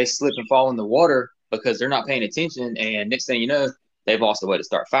or they slip and fall in the water because they're not paying attention, and next thing you know, they've lost a way to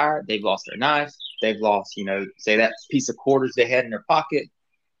start fire, they've lost their knife, they've lost, say that piece of quarters they had in their pocket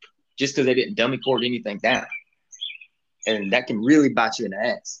just because they didn't dummy cord anything down. And that can really bite you in the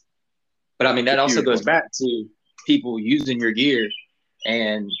ass. But I mean, that also goes back to people using your gear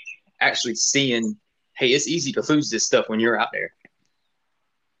and actually seeing, hey, it's easy to lose this stuff when you're out there.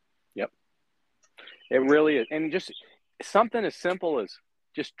 Yep. It really is. And just something as simple as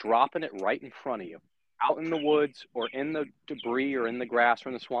just dropping it right in front of you, out in the woods or in the debris or in the grass or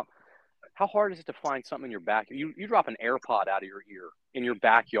in the swamp. How hard is it to find something in your back? You drop an AirPod out of your ear in your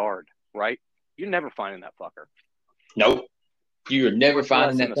backyard, right? You're never finding that fucker. Nope. You're never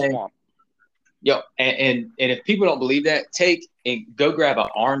finding that thing. Swamp. Yo, and if people don't believe that, take and go grab an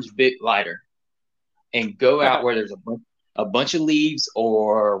orange bit lighter and go out where there's a bunch of leaves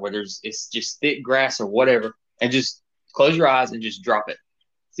or where it's just thick grass or whatever, and just close your eyes and just drop it.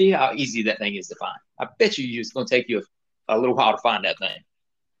 See how easy that thing is to find. I bet it's going to take you a little while to find that thing.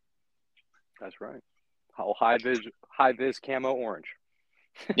 That's right. High vis camo orange.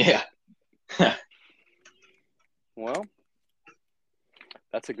 Yeah. Well,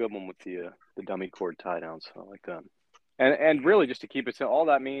 that's a good one with the dummy cord tie downs. I like that. And really, just to keep it simple, all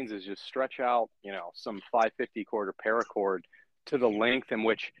that means is just stretch out, some 550 cord or paracord to the length in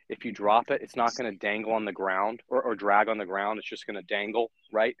which if you drop it, it's not going to dangle on the ground or drag on the ground. It's just going to dangle,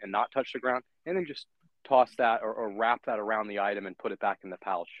 right, and not touch the ground. And then just toss that or wrap that around the item and put it back in the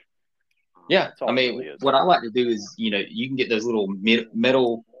pouch. Yeah, I mean, really what I like to do is, you can get those little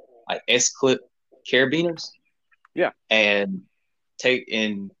metal like S-clip carabiners. Yeah. And take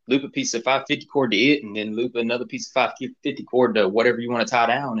and loop a piece of 550 cord to it and then loop another piece of 550 cord to whatever you want to tie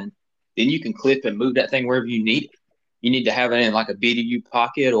down. And then you can clip and move that thing wherever you need it. You need to have it in like a BDU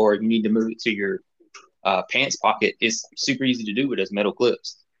pocket or you need to move it to your pants pocket. It's super easy to do with those metal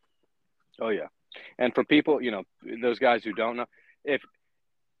clips. Oh, yeah. And for people, those guys who don't know, if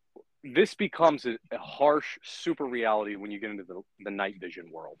this becomes a harsh super reality when you get into the night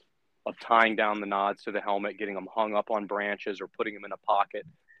vision world of tying down the nods to the helmet, getting them hung up on branches or putting them in a pocket,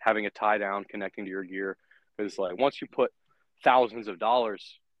 having a tie down connecting to your gear. Because like once you put thousands of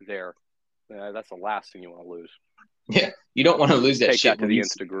dollars there, that's the last thing you want to lose. Yeah, you don't want to lose that Take shit that to the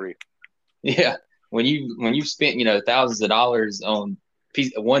nth degree. Yeah, when you spent thousands of dollars on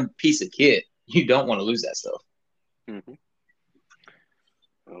one piece of kit, you don't want to lose that stuff. Mm-hmm.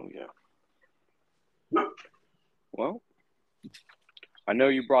 Oh yeah. Well, I know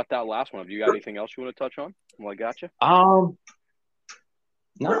you brought that last one up. Do you got anything else you want to touch on? Well, I got you.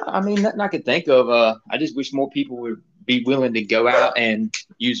 No, I mean nothing I could think of. I just wish more people would be willing to go out and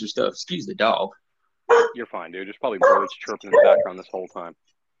use their stuff. Excuse the dog. You're fine, dude. There's probably birds chirping in the background this whole time.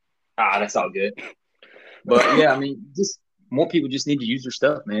 That's all good. But yeah, I mean, just more people just need to use their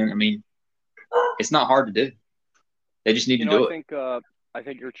stuff, man. I mean, it's not hard to do. They just need to do it. I think I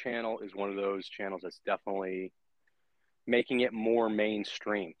think your channel is one of those channels that's definitely making it more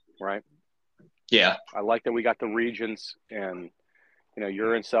mainstream, right? Yeah. I like that we got the regions, and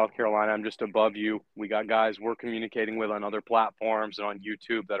you're in South Carolina. I'm just above you. We got guys we're communicating with on other platforms and on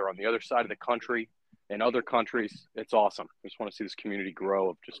YouTube that are on the other side of the country and other countries. It's awesome. I just want to see this community grow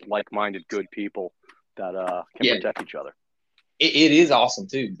of just like-minded, good people that can protect each other. It is awesome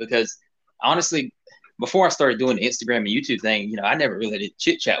too, because honestly, before I started doing the Instagram and YouTube thing, I never really did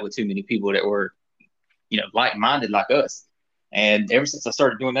chit chat with too many people that were, like-minded like us. And ever since I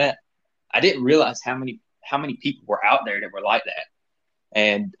started doing that, I didn't realize how many people were out there that were like that.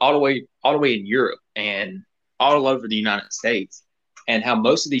 And all the way in Europe and all over the United States, and how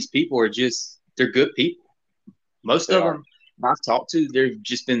most of these people are they're good people. Most of them I've talked to, they've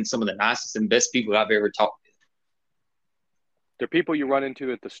just been some of the nicest and best people I've ever talked to. They're people you run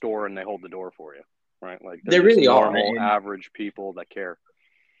into at the store and they hold the door for you, right? Like they really are normal, average people that care.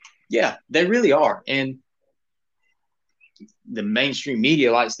 Yeah, they really are. And the mainstream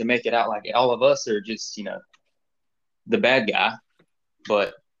media likes to make it out like all of us are just, the bad guy.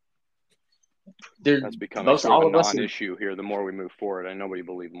 But that's becoming sort of a non-issue here. The more we move forward, and nobody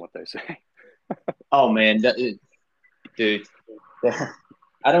believes in what they say. Oh man, dude, I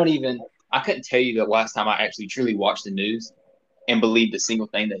couldn't tell you the last time I actually truly watched the news and believed a single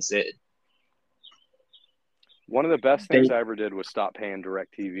thing they said. One of the best things I ever did was stop paying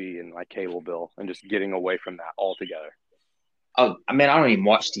DirecTV and my cable bill and just getting away from that altogether. Oh, I mean, I don't even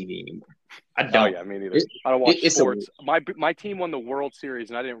watch TV anymore. I don't. Oh, yeah, me neither. I don't watch sports. My team won the World Series,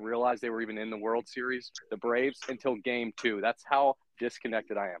 and I didn't realize they were even in the World Series, the Braves, until Game 2. That's how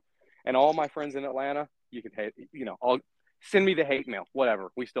disconnected I am. And all my friends in Atlanta, you can hate, send me the hate mail,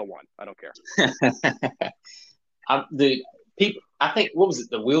 whatever. We still won. I don't care. I think, what was it?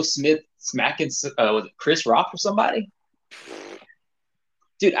 The Will Smith smacking, was it Chris Rock or somebody?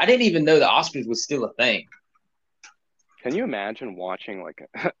 Dude, I didn't even know the Oscars was still a thing. Can you imagine watching like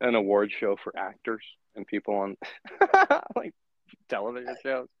an award show for actors and people on like television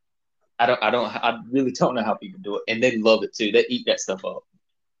shows? I really don't know how people do it, and they love it too. They eat that stuff up.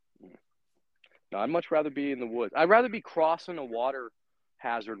 No, I'd much rather be in the woods. I'd rather be crossing a water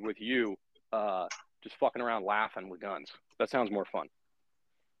hazard with you, just fucking around laughing with guns. That sounds more fun.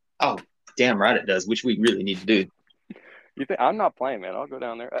 Oh, damn right it does, which we really need to do. You think I'm not playing, man? I'll go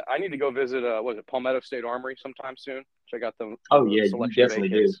down there. I need to go visit. What is it, Palmetto State Armory sometime soon? Check out the you definitely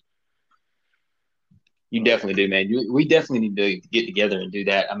do. You definitely do, man. We definitely need to get together and do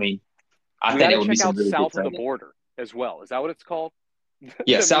that. I mean, I think that would be some really south of the border as well. Is that what it's called?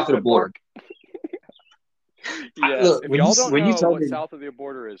 Yeah, south of the border. Yeah. Look, if y'all don't know what south of the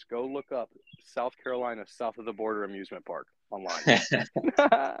border is, go look up South Carolina south of the border amusement park online.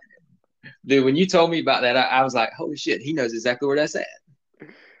 Dude, when you told me about that, I was like, holy shit, he knows exactly where that's at.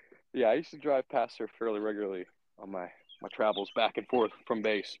 Yeah, I used to drive past there fairly regularly on my travels back and forth from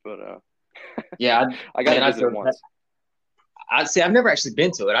base, but yeah, I got to visit it once. I've never actually been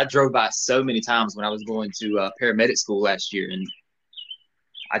to it. I drove by so many times when I was going to paramedic school last year, and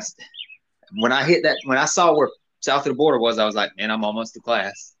when I saw where south of the border was, I was like, man, I'm almost to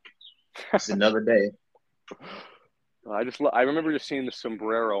class. It's another day. I remember just seeing the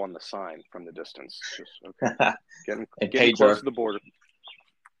sombrero on the sign from the distance. Just getting close to the border.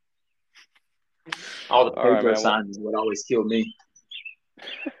 All the Pedro signs is what always killed me.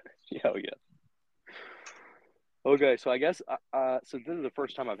 Yeah. Okay, so I guess so this is the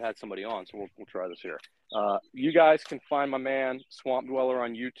first time I've had somebody on, so we'll try this here. You guys can find my man Swamp Dweller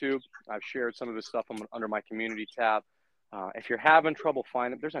on YouTube. I've shared some of his stuff under my community tab. If you're having trouble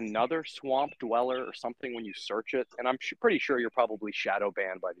finding it, there's another Swamp Dweller or something when you search it, and I'm pretty sure you're probably shadow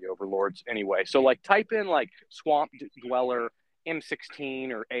banned by the overlords anyway. So like type in like Swamp Dweller M16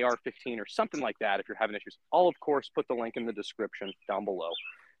 or AR-15 or something like that if you're having issues. I'll of course put the link in the description down below,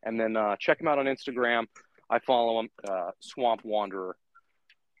 and then check him out on Instagram. I follow him, Swamp Wanderer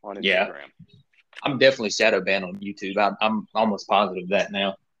on Instagram. Yeah, I'm definitely shadow banned on YouTube. I'm almost positive of that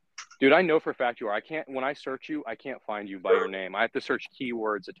now. Dude, I know for a fact you are. When I search you, I can't find you by your name. I have to search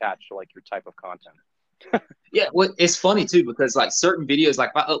keywords attached to like your type of content. Yeah, well, it's funny too because like certain videos,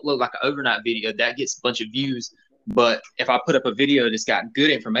 like if I upload like an overnight video, that gets a bunch of views. But if I put up a video that's got good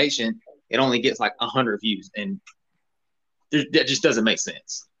information, it only gets like 100 views, and that just doesn't make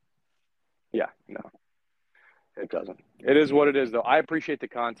sense. Yeah, no, it doesn't. It is what it is, though. I appreciate the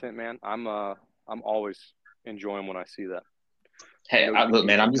content, man. I'm always enjoying when I see that. Hey, look,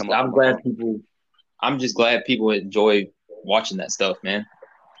 man, I'm just glad people enjoy watching that stuff, man.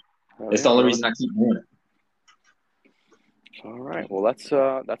 It's the only reason I keep doing it. All right. Well,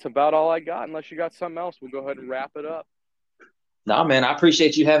 that's about all I got. Unless you got something else, we'll go ahead and wrap it up. Nah, man, I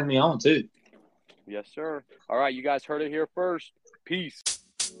appreciate you having me on too. Yes, sir. All right, you guys heard it here first. Peace.